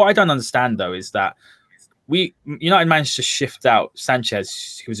situation. What I don't understand, though, is that United managed to shift out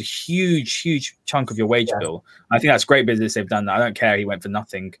Sanchez, who was a huge chunk of your wage bill. I think that's great business they've done that. I don't care he went for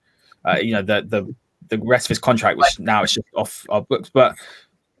nothing. The rest of his contract, which now it's just off our books. But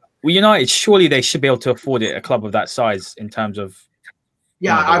United, surely they should be able to afford it. A club of that size, in terms of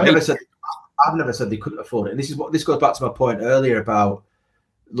I've never said they couldn't afford it. And this goes back to my point earlier about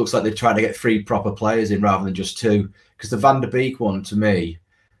looks like they're trying to get 3 proper players in rather than just 2. Because the Van De Beek one, to me,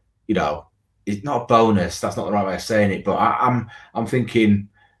 it's not a bonus. That's not the right way of saying it. But I'm thinking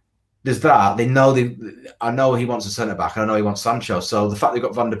there's that. I know he wants a centre back, and I know he wants Sancho. So the fact they've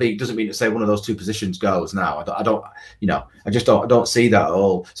got Van De Beek doesn't mean to say one of those 2 positions goes now. I don't see that at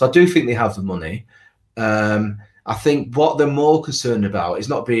all. So I do think they have the money. I think what they're more concerned about is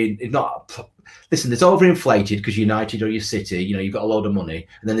listen, there's overinflated because United or your City, you've got a load of money,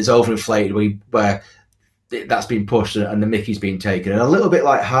 and then there's overinflated where that's been pushed and the mickey's been taken. And a little bit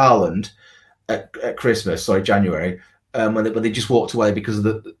like Haaland at January, when they just walked away because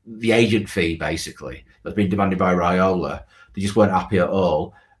of the agent fee, basically, that's been demanded by Raiola. They just weren't happy at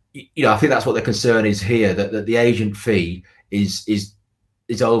all. I think that's what the concern is here, that the agent fee is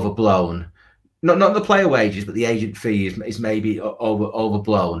overblown. Not the player wages, but the agent fee is maybe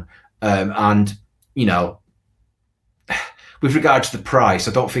overblown. And with regard to the price,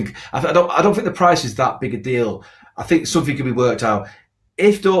 I don't think the price is that big a deal. I think something can be worked out.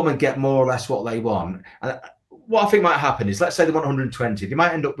 If Dortmund get more or less what they want, and what I think might happen is, let's say they want 120, they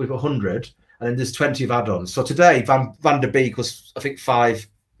might end up with 100, and then there's 20 of add-ons. So today, Van de Beek was, I think, 5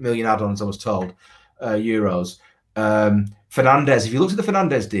 million add-ons, I was told, euros. Fernandes, if you looked at the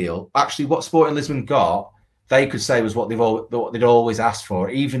Fernandes deal, actually what Sporting Lisbon got, they could say was what they'd always asked for,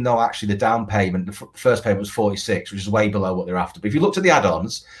 even though actually the down payment, the first payment was 46, which is way below what they're after. But if you looked at the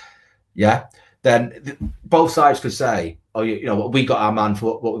add-ons, then both sides could say, we got our man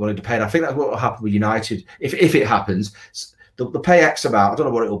for what we wanted to pay. And I think that's what will happen with United. If it happens, they'll pay X amount. I don't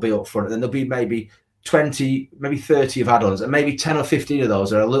know what it will be up front. And then there'll be maybe 20, maybe 30 of add-ons, and maybe 10 or 15 of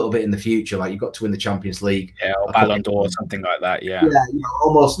those are a little bit in the future, like you've got to win the Champions League. Yeah, or Ballon d'Or or something like that, yeah. Yeah,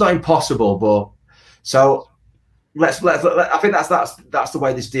 almost, not impossible, but so I think that's the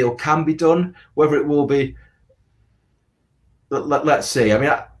way this deal can be done. Whether it will be, let's see. I mean,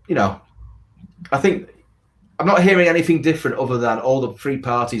 I think I'm not hearing anything different other than all the 3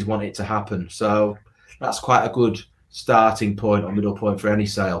 parties want it to happen. So that's quite a good starting point or middle point for any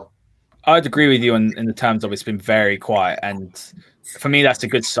sale. I'd agree with you in the terms of it's been very quiet, and for me that's a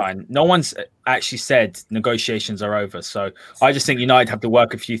good sign. No one's actually said negotiations are over, so I just think United have to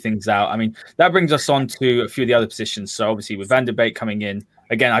work a few things out. I mean, that brings us on to a few of the other positions. So obviously with Van de Beek coming in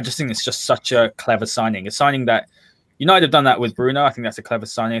again, I just think it's just such a clever signing. A signing that United have done that with Bruno. I think that's a clever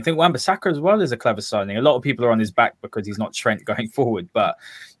signing. I think Wan-Bissaka as well is a clever signing. A lot of people are on his back because he's not Trent going forward, but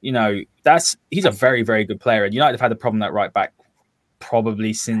he's a very, very good player. And United have had a problem at right back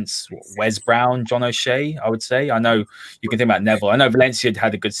probably since Wes Brown, John O'Shea, I would say. I know you can think about Neville. I know Valencia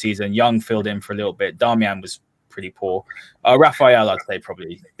had a good season. Young filled in for a little bit. Darmian was pretty poor. Raphael, I'd say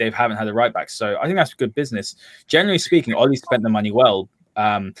probably. They haven't had a right back. So I think that's good business. Generally speaking, Ole spent the money well.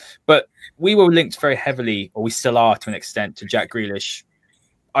 But we were linked very heavily, or we still are to an extent, to Jack Grealish.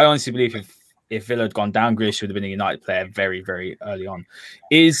 I honestly believe if Villa had gone down, Grealish would have been a United player very, very early on.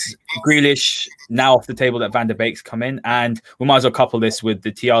 Is Grealish now off the table that Van de Beek's come in? And we might as well couple this with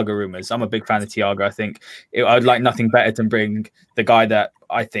the Thiago rumours. I'm a big fan of Thiago. I think I'd like nothing better than bring the guy that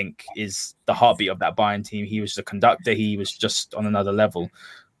I think is the heartbeat of that Bayern team. He was the conductor. He was just on another level.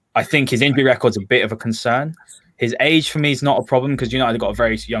 I think his injury record's a bit of a concern. His age for me is not a problem because United have got a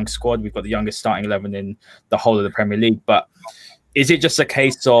very young squad. We've got the youngest starting 11 in the whole of the Premier League. But is it just a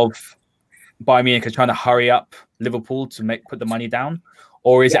case of Bayern Munich are trying to hurry up Liverpool to put the money down?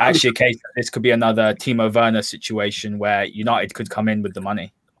 Or is it actually a case that this could be another Timo Werner situation where United could come in with the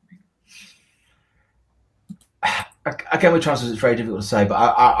money? Again, with transfers, it's very difficult to say, but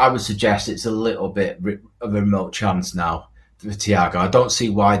I would suggest it's a little bit of a remote chance now for Thiago. I don't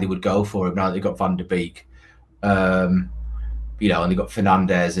see why they would go for him now that they've got Van de Beek. And they've got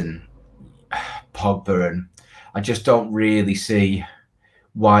Fernandes and Pogba, and I just don't really see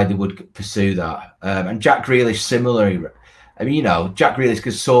why they would pursue that. And Jack Grealish, similarly. I mean, Jack Grealish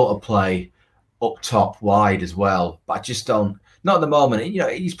could sort of play up top wide as well, but I just don't. Not at the moment.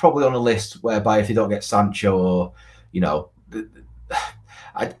 He's probably on a list whereby if they don't get Sancho or,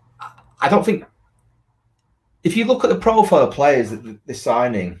 I don't think. If you look at the profile of players that they're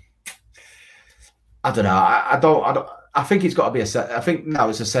signing, I don't know. I don't. I think it's got to be I think now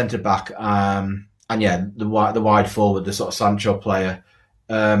it's a centre back, and yeah, the wide forward, the sort of Sancho player.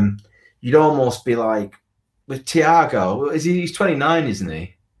 You'd almost be like with Thiago. He's 29, isn't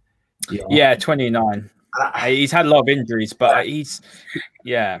he? Yeah, 29. He's had a lot of injuries, but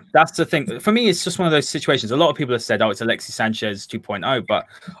that's the thing. For me, it's just one of those situations. A lot of people have said, "Oh, it's Alexis Sanchez 2.0," but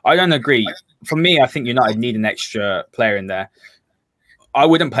I don't agree. For me, I think United need an extra player in there. I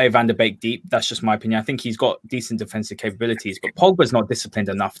wouldn't play Van de Beek deep. That's just my opinion. I think he's got decent defensive capabilities, but Pogba's not disciplined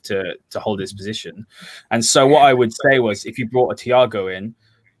enough to hold his position. And so what I would say was, if you brought a Thiago in,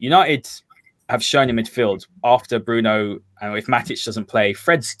 United have shown in midfield after Bruno, and if Matic doesn't play,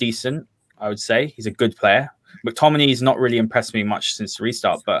 Fred's decent, I would say. He's a good player. McTominay's not really impressed me much since the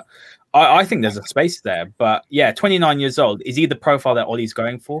restart, but I think there's a space there. But yeah, 29 years old. Is he the profile that Ole's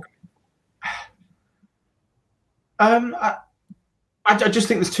going for? I just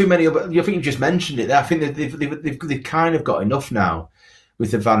think there's too many. I think you just mentioned it there. I think they've kind of got enough now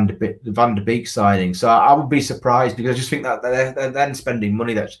with the Van de Beek signing. So I would be surprised, because I just think that they're then spending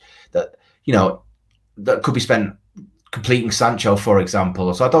money that could be spent completing Sancho, for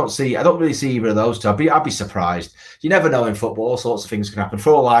example. So I don't really see either of those two. I'd be surprised. You never know in football; all sorts of things can happen.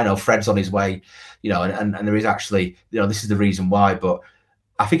 For all I know, Fred's on his way. And there is actually, this is the reason why. But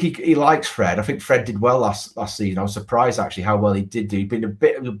I think he likes Fred. I think Fred did well last season. I was surprised actually how well he did do. He's been a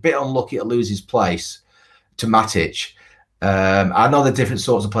bit unlucky to lose his place to Matic. I know they're different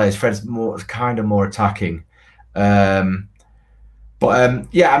sorts of players. Fred's more attacking. The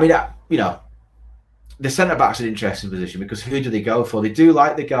centre back's an interesting position, because who do they go for? They do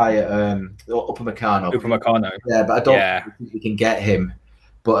like the guy at Upamecano. Yeah, but I don't think we can get him.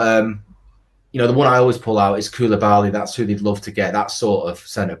 But the one I always pull out is Koulibaly. That's who they'd love to get. That sort of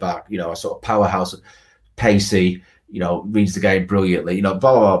centre back, a sort of powerhouse, pacey. Reads the game brilliantly. Blah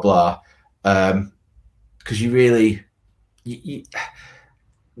blah blah blah. Because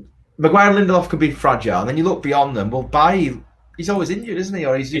Maguire and Lindelof can be fragile, and then you look beyond them. Well, he's always injured, isn't he?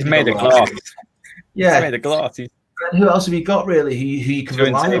 Or he's made of glass. Yeah, he's made of glass. And who else have you got really? Who you can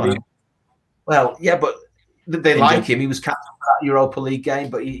rely on? Well, yeah, but they like him. He was captain for that Europa League game,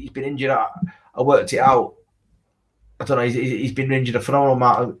 but he's been injured. I worked it out. I don't know. He's been injured a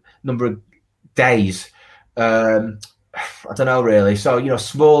phenomenal number of days. I don't know really. So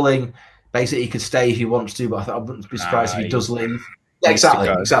Smalling, basically, he could stay if he wants to, but I wouldn't be surprised if he does leave. Yeah, exactly.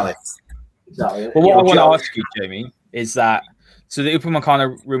 Well, what I want to ask you, Jamie, is that so the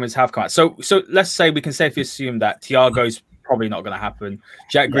Upamecano rumours have come out. So let's say we can safely assume that Thiago's probably not going to happen.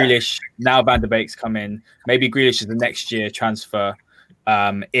 Jack Grealish, now Van de Beek's come in. Maybe Grealish is the next year transfer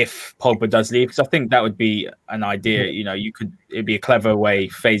if Pogba does leave, because I think that would be an idea. It'd be a clever way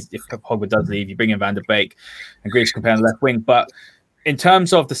if Pogba does leave, you bring in Van de Beek and Grealish can play on the left wing. But in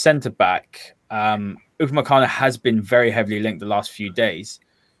terms of the centre back, Upamecano has been very heavily linked the last few days.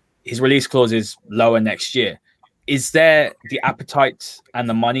 His release clause is lower next year. Is there the appetite and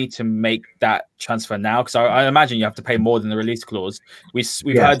the money to make that transfer now? Because I imagine you have to pay more than the release clause. We've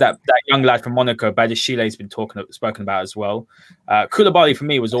heard that young lad from Monaco, Badiashile, has been spoken about as well. Koulibaly for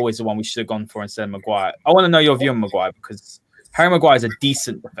me was always the one we should have gone for instead of Maguire. I want to know your view on Maguire, because Harry Maguire is a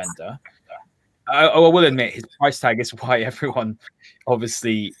decent defender. I will admit his price tag is why everyone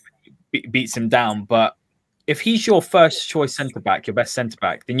obviously beats him down. But if he's your first choice centre back, your best centre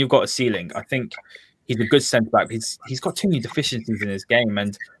back, then you've got a ceiling. I think he's a good centre back. He's got too many deficiencies in his game,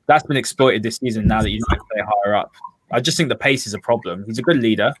 and that's been exploited this season. Now that United play higher up, I just think the pace is a problem. He's a good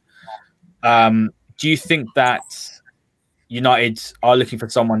leader. Do you think that United are looking for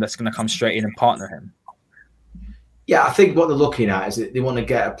someone that's going to come straight in and partner him? Yeah, I think what they're looking at is that they want to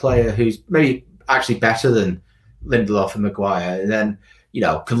get a player who's maybe actually better than Lindelof and Maguire, and then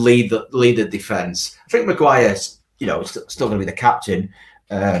can lead the defence. I think Maguire's still going to be the captain.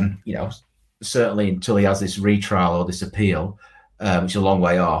 Certainly until he has this retrial or this appeal, which is a long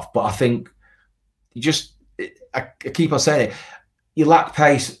way off. But I think I keep on saying it, you lack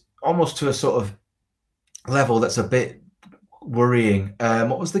pace almost to a sort of level that's a bit worrying.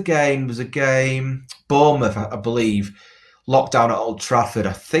 What was the game? It was a game, Bournemouth, I believe, lockdown at Old Trafford.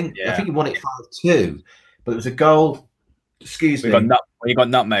 I think he won it 5-2, but it was a goal. Excuse me. You got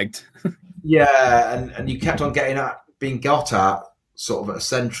nutmegged. Yeah, and you kept on being got at sort of at a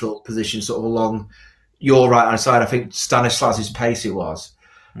central position, sort of along your right hand side. I think Stanislas's pace it was.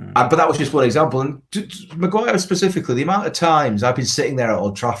 But that was just one example. And Maguire specifically, the amount of times I've been sitting there at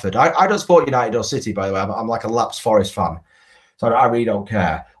Old Trafford. I don't support United or City, by the way. I'm like a lapsed Forest fan. So I really don't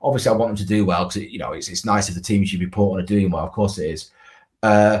care. Obviously, I want them to do well because it's nice if the teams you report on are doing well. Of course it is.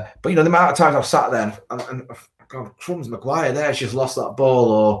 But the amount of times I've sat there and God, crumbs, Maguire there's just lost that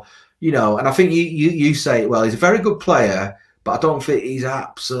ball, or and I think you say it well. He's a very good player, but I don't think he's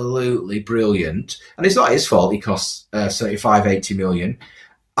absolutely brilliant. And it's not his fault. He costs 75-80 million.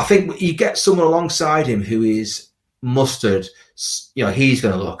 I think you get someone alongside him who is mustard. He's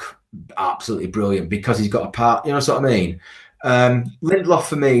going to look absolutely brilliant because he's got a part. You know what I mean? Lindelof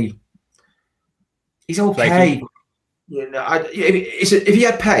for me, he's okay. Flaky. You know, if he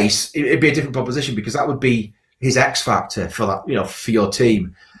had pace, it'd be a different proposition because that would be his X factor for that. You know, for your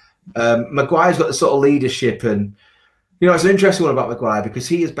team. Maguire's got the sort of leadership, and you know, it's an interesting one about Maguire because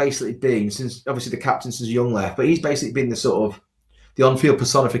he has basically been, since obviously the captain since Young left, but he's basically been the sort of the on-field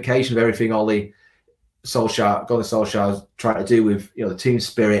personification of everything Gordon Solskjaer's trying to do with, you know, the team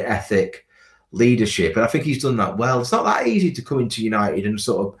spirit, ethic, leadership, and I think he's done that well. It's not that easy to come into United and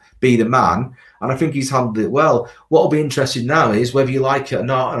sort of be the man, and I think he's handled it well. What will be interesting now is whether you like it or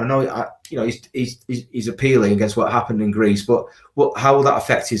not. And I know, you know, he's appealing against what happened in Greece, but how will that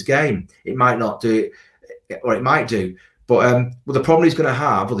affect his game? It might not do it, or it might do. But the problem he's going to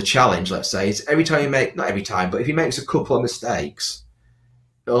have, or the challenge, let's say, is every time not every time, but if he makes a couple of mistakes,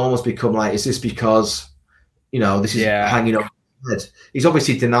 it'll almost become like, is this because, you know, this is hanging over his head? He's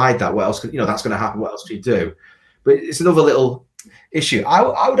obviously denied that. What else? You know, that's going to happen. What else do you do? But it's another little issue.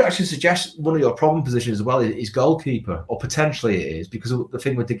 I would actually suggest one of your problem positions as well is goalkeeper, or potentially it is because of the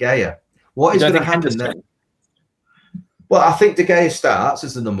thing with De Gea. What is going to happen then? Well, I think De Gea starts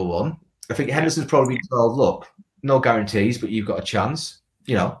as the number one. I think Henderson's probably told, look, no guarantees, but you've got a chance,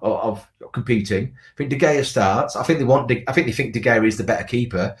 you know, of competing. I think De Gea starts. I think they think De Gea is the better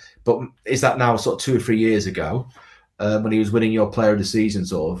keeper, but is that now sort of 2 or 3 years ago when he was winning your player of the season,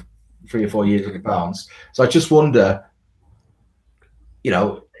 sort of 3 or 4 years ago pounds? So I just wonder, you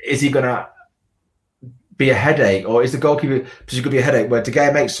know, is he going to be a headache, or is the goalkeeper position going to be a headache where De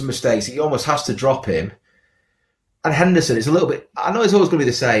Gea makes some mistakes, he almost has to drop him? And Henderson is a little bit, I know it's always going to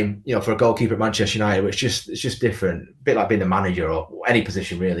be the same, you know, for a goalkeeper at Manchester United, but it's just different. A bit like being the manager or any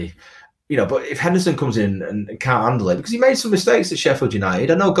position, really. You know, but if Henderson comes in and can't handle it, because he made some mistakes at Sheffield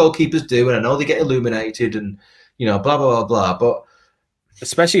United, I know goalkeepers do, and I know they get illuminated and, you know, blah, blah, blah, blah. But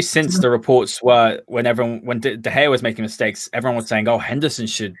especially since the reports were when De Gea was making mistakes, everyone was saying, oh, Henderson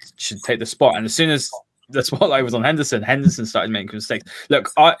should take the spot. And as soon as the spotlight was on Henderson started making mistakes. Look,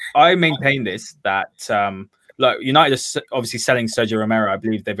 I maintain this, that look, United is obviously selling Sergio Romero. I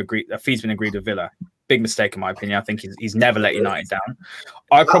believe they've agreed, a fee's been agreed with Villa. Big mistake, in my opinion. I think he's never let United down.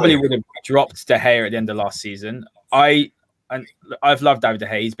 I probably would have dropped De Gea at the end of last season. I've loved David De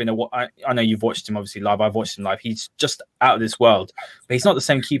Gea. He's been I know you've watched him obviously live. I've watched him live. He's just out of this world, but he's not the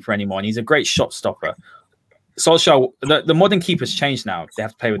same keeper anymore, and he's a great shot stopper. Solskjaer, the modern keepers change now. They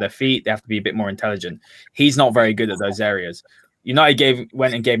have to play with their feet. They have to be a bit more intelligent. He's not very good at those areas. United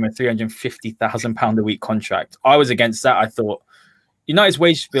went and gave him a £350,000 a week contract. I was against that. I thought United's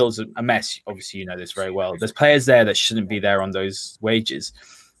wage bill's a mess. Obviously, you know this very well. There's players there that shouldn't be there on those wages.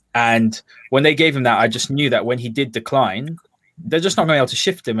 And when they gave him that, I just knew that when he did decline, they're just not going to be able to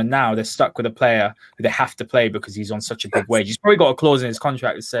shift him. And now they're stuck with a player who they have to play because he's on such a big wage. He's probably got a clause in his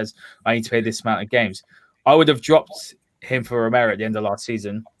contract that says, I need to pay this amount of games. I would have dropped him for Romero at the end of last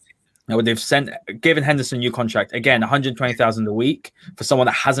season. I would have given Henderson a new contract. Again, 120,000 a week for someone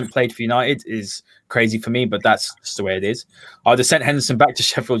that hasn't played for United is crazy for me, but that's just the way it is. I would have sent Henderson back to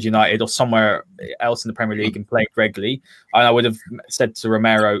Sheffield United or somewhere else in the Premier League and played regularly. And I would have said to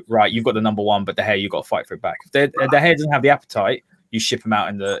Romero, right, you've got the number one, but De Gea, you've got to fight for it back. If De Gea doesn't have the appetite, you ship him out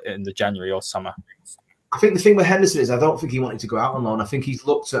in the January or summer. I think the thing with Henderson is I don't think he wanted to go out on loan. I think he's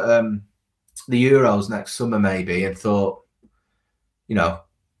looked at the Euros next summer maybe and thought, you know,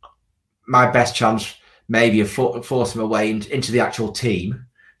 my best chance maybe of forcing him away into the actual team,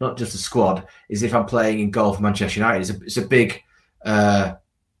 not just the squad, is if I'm playing in goal for Manchester United. It's a big, not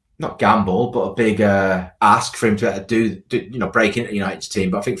gamble, but a big ask for him to do, you know, break into United's team.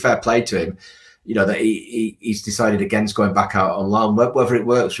 But I think fair play to him, you know, that he's decided against going back out on loan. Whether it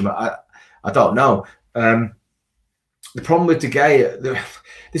works for him, I don't know. The problem with De Gea,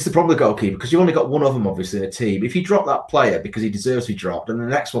 this is the problem with the goalkeeper, because you've only got one of them, obviously, in a team. If you drop that player because he deserves to be dropped, and the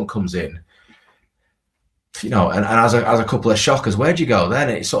next one comes in, you know, and as a couple of shockers, where'd you go then?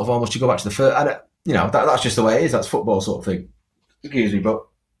 It's sort of almost you go back to the first, and you know, that's just the way it is. That's football sort of thing. Excuse me, but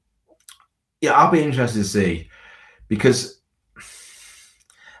yeah, I'll be interested to see, because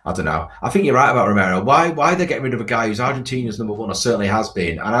I don't know. I think you're right about Romero. Why are they getting rid of a guy who's Argentina's number one, or certainly has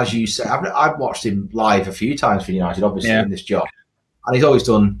been? And as you say, I've watched him live a few times for United, obviously, in this job. And he's always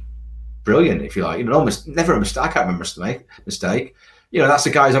done brilliant, if you like. You know, almost never a mistake. I can't remember a mistake. You know, that's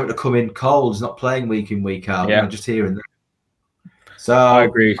the guy who's having to come in cold. He's not playing week in, week out. Yeah. You know, just here and there. So I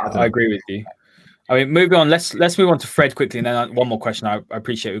agree. I agree with you. I mean, moving on. Let's move on to Fred quickly, and then one more question. I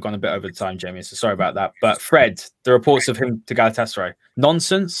appreciate we've gone a bit over the time, Jamie. So sorry about that. But Fred, the reports of him to Galatasary,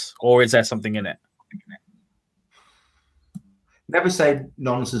 nonsense, or is there something in it? Never say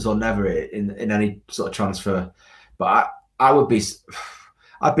nonsense or never in any sort of transfer, but I would be.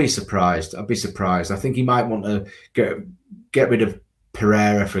 I'd be surprised. I think he might want to get rid of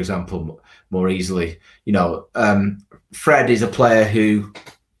Pereira, for example, more easily. Fred is a player who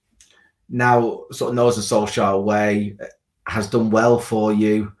now sort of knows the Solskjaer way, has done well for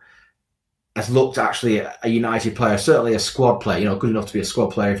you, has looked actually a United player, certainly a squad player, good enough to be a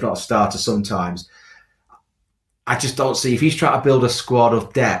squad player, if not a starter sometimes. I just don't see, if he's trying to build a squad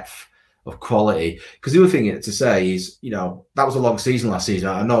of depth, of quality, because the other thing to say is, that was a long season last season.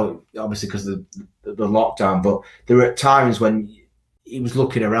 I know, obviously, because of the lockdown, but there were times when he was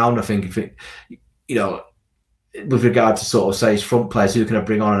looking around, I think, with regard to sort of, say, his front players, who can I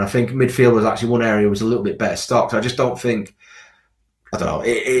bring on? And I think midfield was actually one area was a little bit better stocked. I just don't think, I don't know,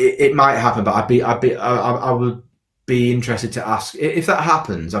 it might happen, but I would be interested to ask, if that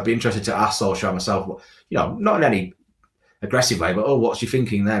happens, I'd be interested to ask Solskjaer myself, not in any aggressive way, but what's your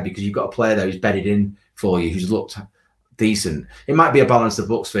thinking there? Because you've got a player there who's bedded in for you, who's looked decent. It might be a balance of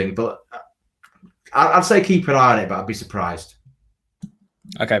books thing, but I'd say keep an eye on it, but I'd be surprised.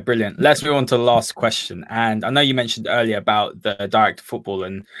 Okay, brilliant. Let's move on to the last question. And I know you mentioned earlier about the direct football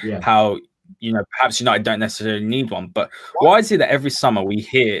and how, perhaps United don't necessarily need one, but why is it that every summer we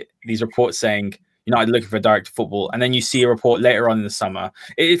hear these reports saying United looking for direct football, and then you see a report later on in the summer?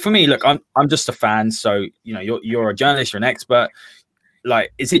 For me, look, I'm just a fan, so you're a journalist, you're an expert.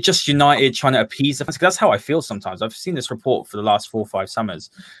 Like, is it just United trying to appease the fans? Because that's how I feel sometimes. I've seen this report for the last 4 or 5 summers,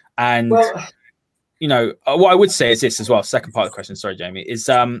 and what I would say is this as well. Second part of the question, sorry, Jamie, is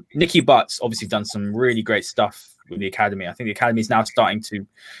Nicky Butt's obviously done some really great stuff with the academy. I think the academy is now starting to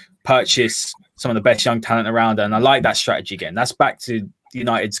purchase some of the best young talent around, and I like that strategy again. That's back to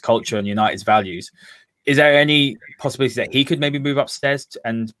United's culture and United's values. Is there any possibility that he could maybe move upstairs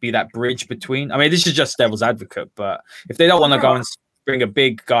and be that bridge between? I mean, this is just devil's advocate, but if they don't want to go and bring a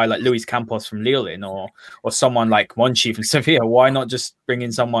big guy like Luis Campos from Lille in, or someone like Monchi from Sevilla, why not just bring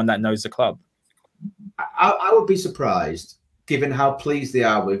in someone that knows the club? I would be surprised, given how pleased they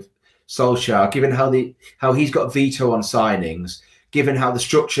are with Solskjaer, given how he's got veto on signings, given how the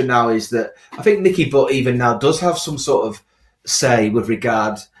structure now is that I think Nicky Butt even now does have some sort of say with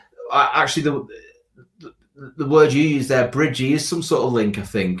regard. Actually, the word you use there, bridgey, is some sort of link, I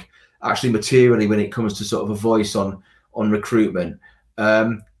think, actually materially when it comes to sort of a voice on recruitment.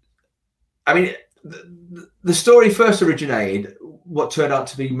 I mean, the story first originated what turned out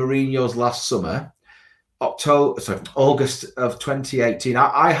to be Mourinho's last summer, August of 2018.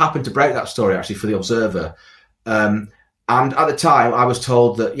 I happened to break that story actually for the Observer. And at the time, I was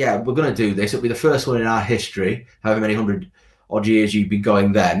told that, we're going to do this. It'll be the first one in our history, however many 100-odd years you've been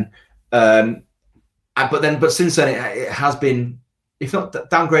going then. But since then, it has been, if not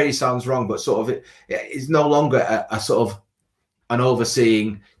downgraded, sounds wrong, but sort of it's no longer a sort of an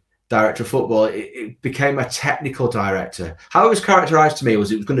overseeing director of football. It became a technical director. How it was characterised to me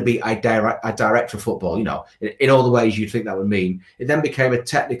was it was going to be a director of football, in all the ways you'd think that would mean. It then became a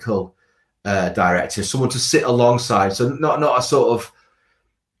technical director, someone to sit alongside, so not a sort of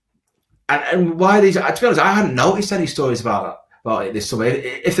and why these, to be honest, I hadn't noticed any stories about it this summer.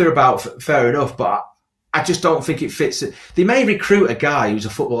 If they're about, fair enough, but I just don't think it fits. They may recruit a guy who's a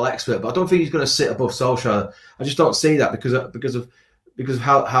football expert, but I don't think he's going to sit above Solskjaer. I just don't see that because of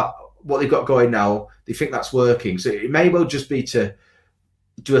how what they've got going now. They think that's working, so it may well just be to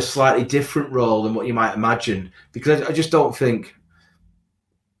do a slightly different role than what you might imagine, because I just don't think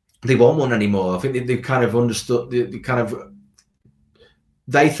they want one anymore. I think they've kind of understood.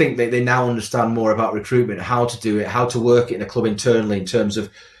 They think that they now understand more about recruitment, how to do it, how to work it in a club internally in terms of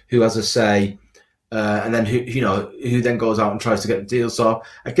who has a say, and then who then goes out and tries to get the deal. So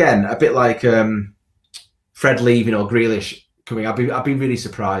again, a bit like Fred leaving or Grealish coming. I'd be really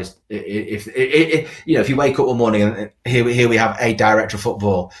surprised if you wake up one morning and here we have a director of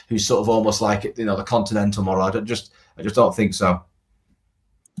football who's sort of almost like the continental model. I just don't think so.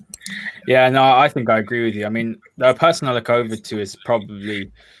 Yeah, no, I think I agree with you. I mean, the person I look over to is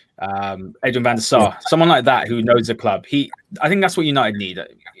probably Jadon Van De Beek, someone like that who knows the club. I think that's what United need.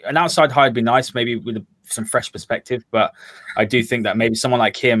 An outside hire would be nice, maybe with some fresh perspective, but I do think that maybe someone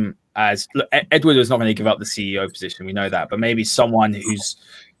like him, Edward is not going to give up the CEO position, we know that, but maybe someone who's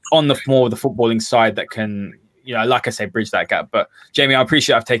on the more of the footballing side that can, like I say, bridge that gap. But Jamie, I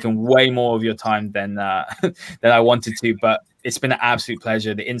appreciate I've taken way more of your time than I wanted to, but it's been an absolute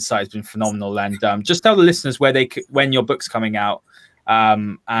pleasure. The insight has been phenomenal, and just tell the listeners when your book's coming out,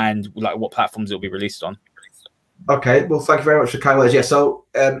 and like what platforms it'll be released on. Okay, well, thank you very much for kind words. Yeah, so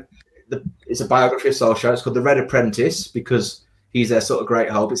it's a biography of Solskjaer. It's called The Red Apprentice because he's their sort of great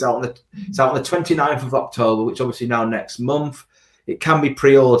hope. It's out on the 29th of October, which obviously now next month. It can be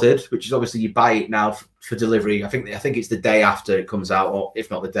pre-ordered, which is obviously you buy it now for delivery. I think it's the day after it comes out, or if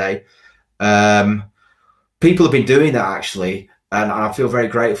not the day. People have been doing that actually, and I feel very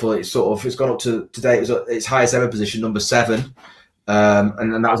grateful. It's gone up to today. It was its highest ever position, number 7,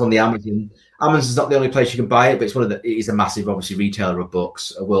 and that was on the Amazon. Amazon's not the only place you can buy it, but it is a massive, obviously, retailer of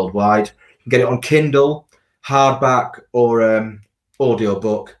books worldwide. You can get it on Kindle, hardback, or audio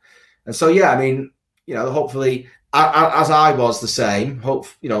book. And so, yeah, I mean, hopefully, as I was the same,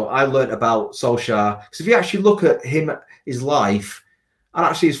 I learned about Solskjaer. Because if you actually look at his life, and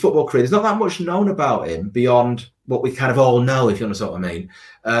actually his football career, there's not that much known about him beyond what we kind of all know, if you understand what I mean.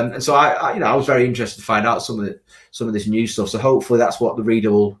 And so I was very interested to find out some of this new stuff. So hopefully that's what the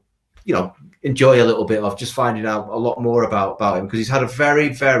reader will, enjoy a little bit of, just finding out a lot more about him, because he's had a very,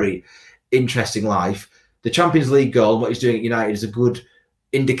 very interesting life. The Champions League goal and what he's doing at United is a good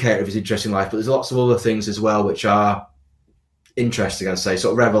indicator of his interesting life, but there's lots of other things as well which are interesting, I'd say,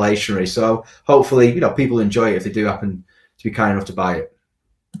 sort of revelationary. So hopefully, people enjoy it if they do happen to be kind enough to buy it.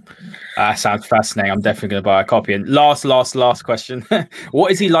 Sounds fascinating. I'm definitely going to buy a copy. And last question.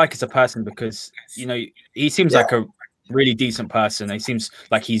 What is he like as a person? Because, he seems like a really decent person. He seems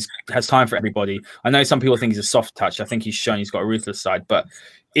like he has time for everybody. I know some people think he's a soft touch. I think he's shown he's got a ruthless side. But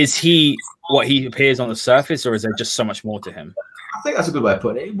is he what he appears on the surface, or is there just so much more to him? I think that's a good way of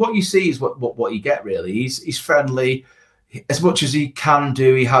putting it. What you see is what you get, really. He's friendly. As much as he can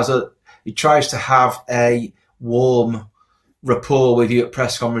do, he tries to have a warm rapport with you at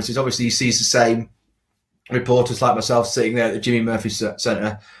press conferences. Obviously, he sees the same reporters like myself sitting there at the Jimmy Murphy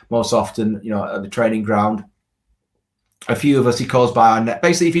Centre most often, at the training ground. A few of us he calls by our net.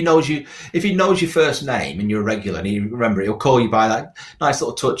 Basically, if he knows your first name and you're a regular and you remember it, he'll call you by that nice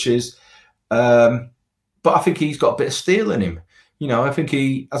little touches. But I think he's got a bit of steel in him. I think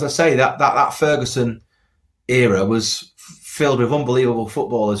as I say, that Ferguson era was filled with unbelievable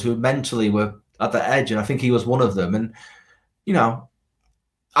footballers who mentally were at the edge, and I think he was one of them. And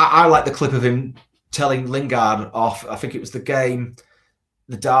I like the clip of him telling Lingard off. I think it was the game,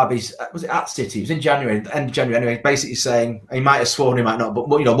 the derbies. Was it at City? It was in January, end of January. Anyway, basically saying he might have sworn, he might not, but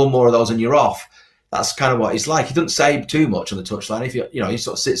one more of those and you're off. That's kind of what he's like. He doesn't say too much on the touchline. If he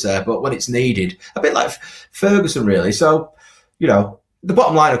sort of sits there, but when it's needed, a bit like Ferguson, really. So, the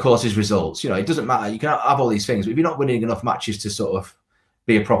bottom line, of course, is results. It doesn't matter. You can have all these things, but if you're not winning enough matches to sort of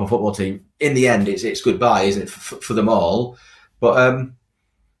be a proper football team, in the end, it's goodbye, isn't it, for them all? But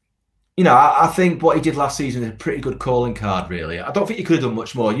I think what he did last season is a pretty good calling card, really. I don't think he could have done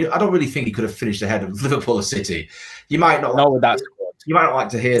much more. I don't really think he could have finished ahead of Liverpool or City. You might not. Not with that squad. You might not like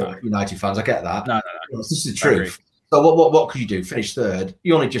to hear that, United fans. I get that. No. This is the truth. So what could you do? Finish third?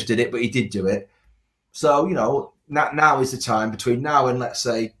 You only just did it, but he did do it. So now is the time between now and, let's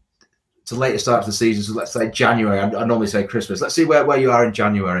say, to later start of the season. So let's say January. I normally say Christmas. Let's see where you are in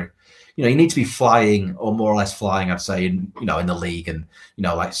January. You need to be flying, or more or less flying, I'd say, in the league. And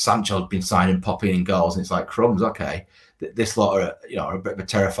like Sancho's been signing, popping in goals, and it's like crumbs. Okay, this lot are a bit of a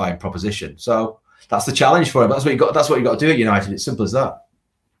terrifying proposition. So that's the challenge for him. That's what you got. That's what you got to do at United. It's simple as that.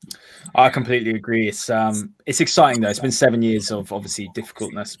 I completely agree. It's exciting though. It's been 7 years of obviously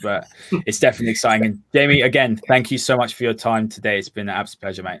difficultness, but it's definitely exciting. And Jamie, again, thank you so much for your time today. It's been an absolute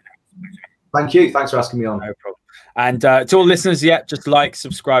pleasure, mate. Thank you. Thanks for asking me on. No problem. And to all listeners, just like,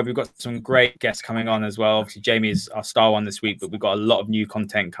 subscribe. We've got some great guests coming on as well. Obviously, Jamie is our star one this week, but we've got a lot of new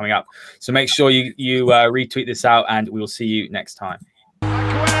content coming up. So make sure you retweet this out, and we will see you next time.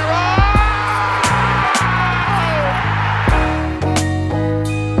 Aguero!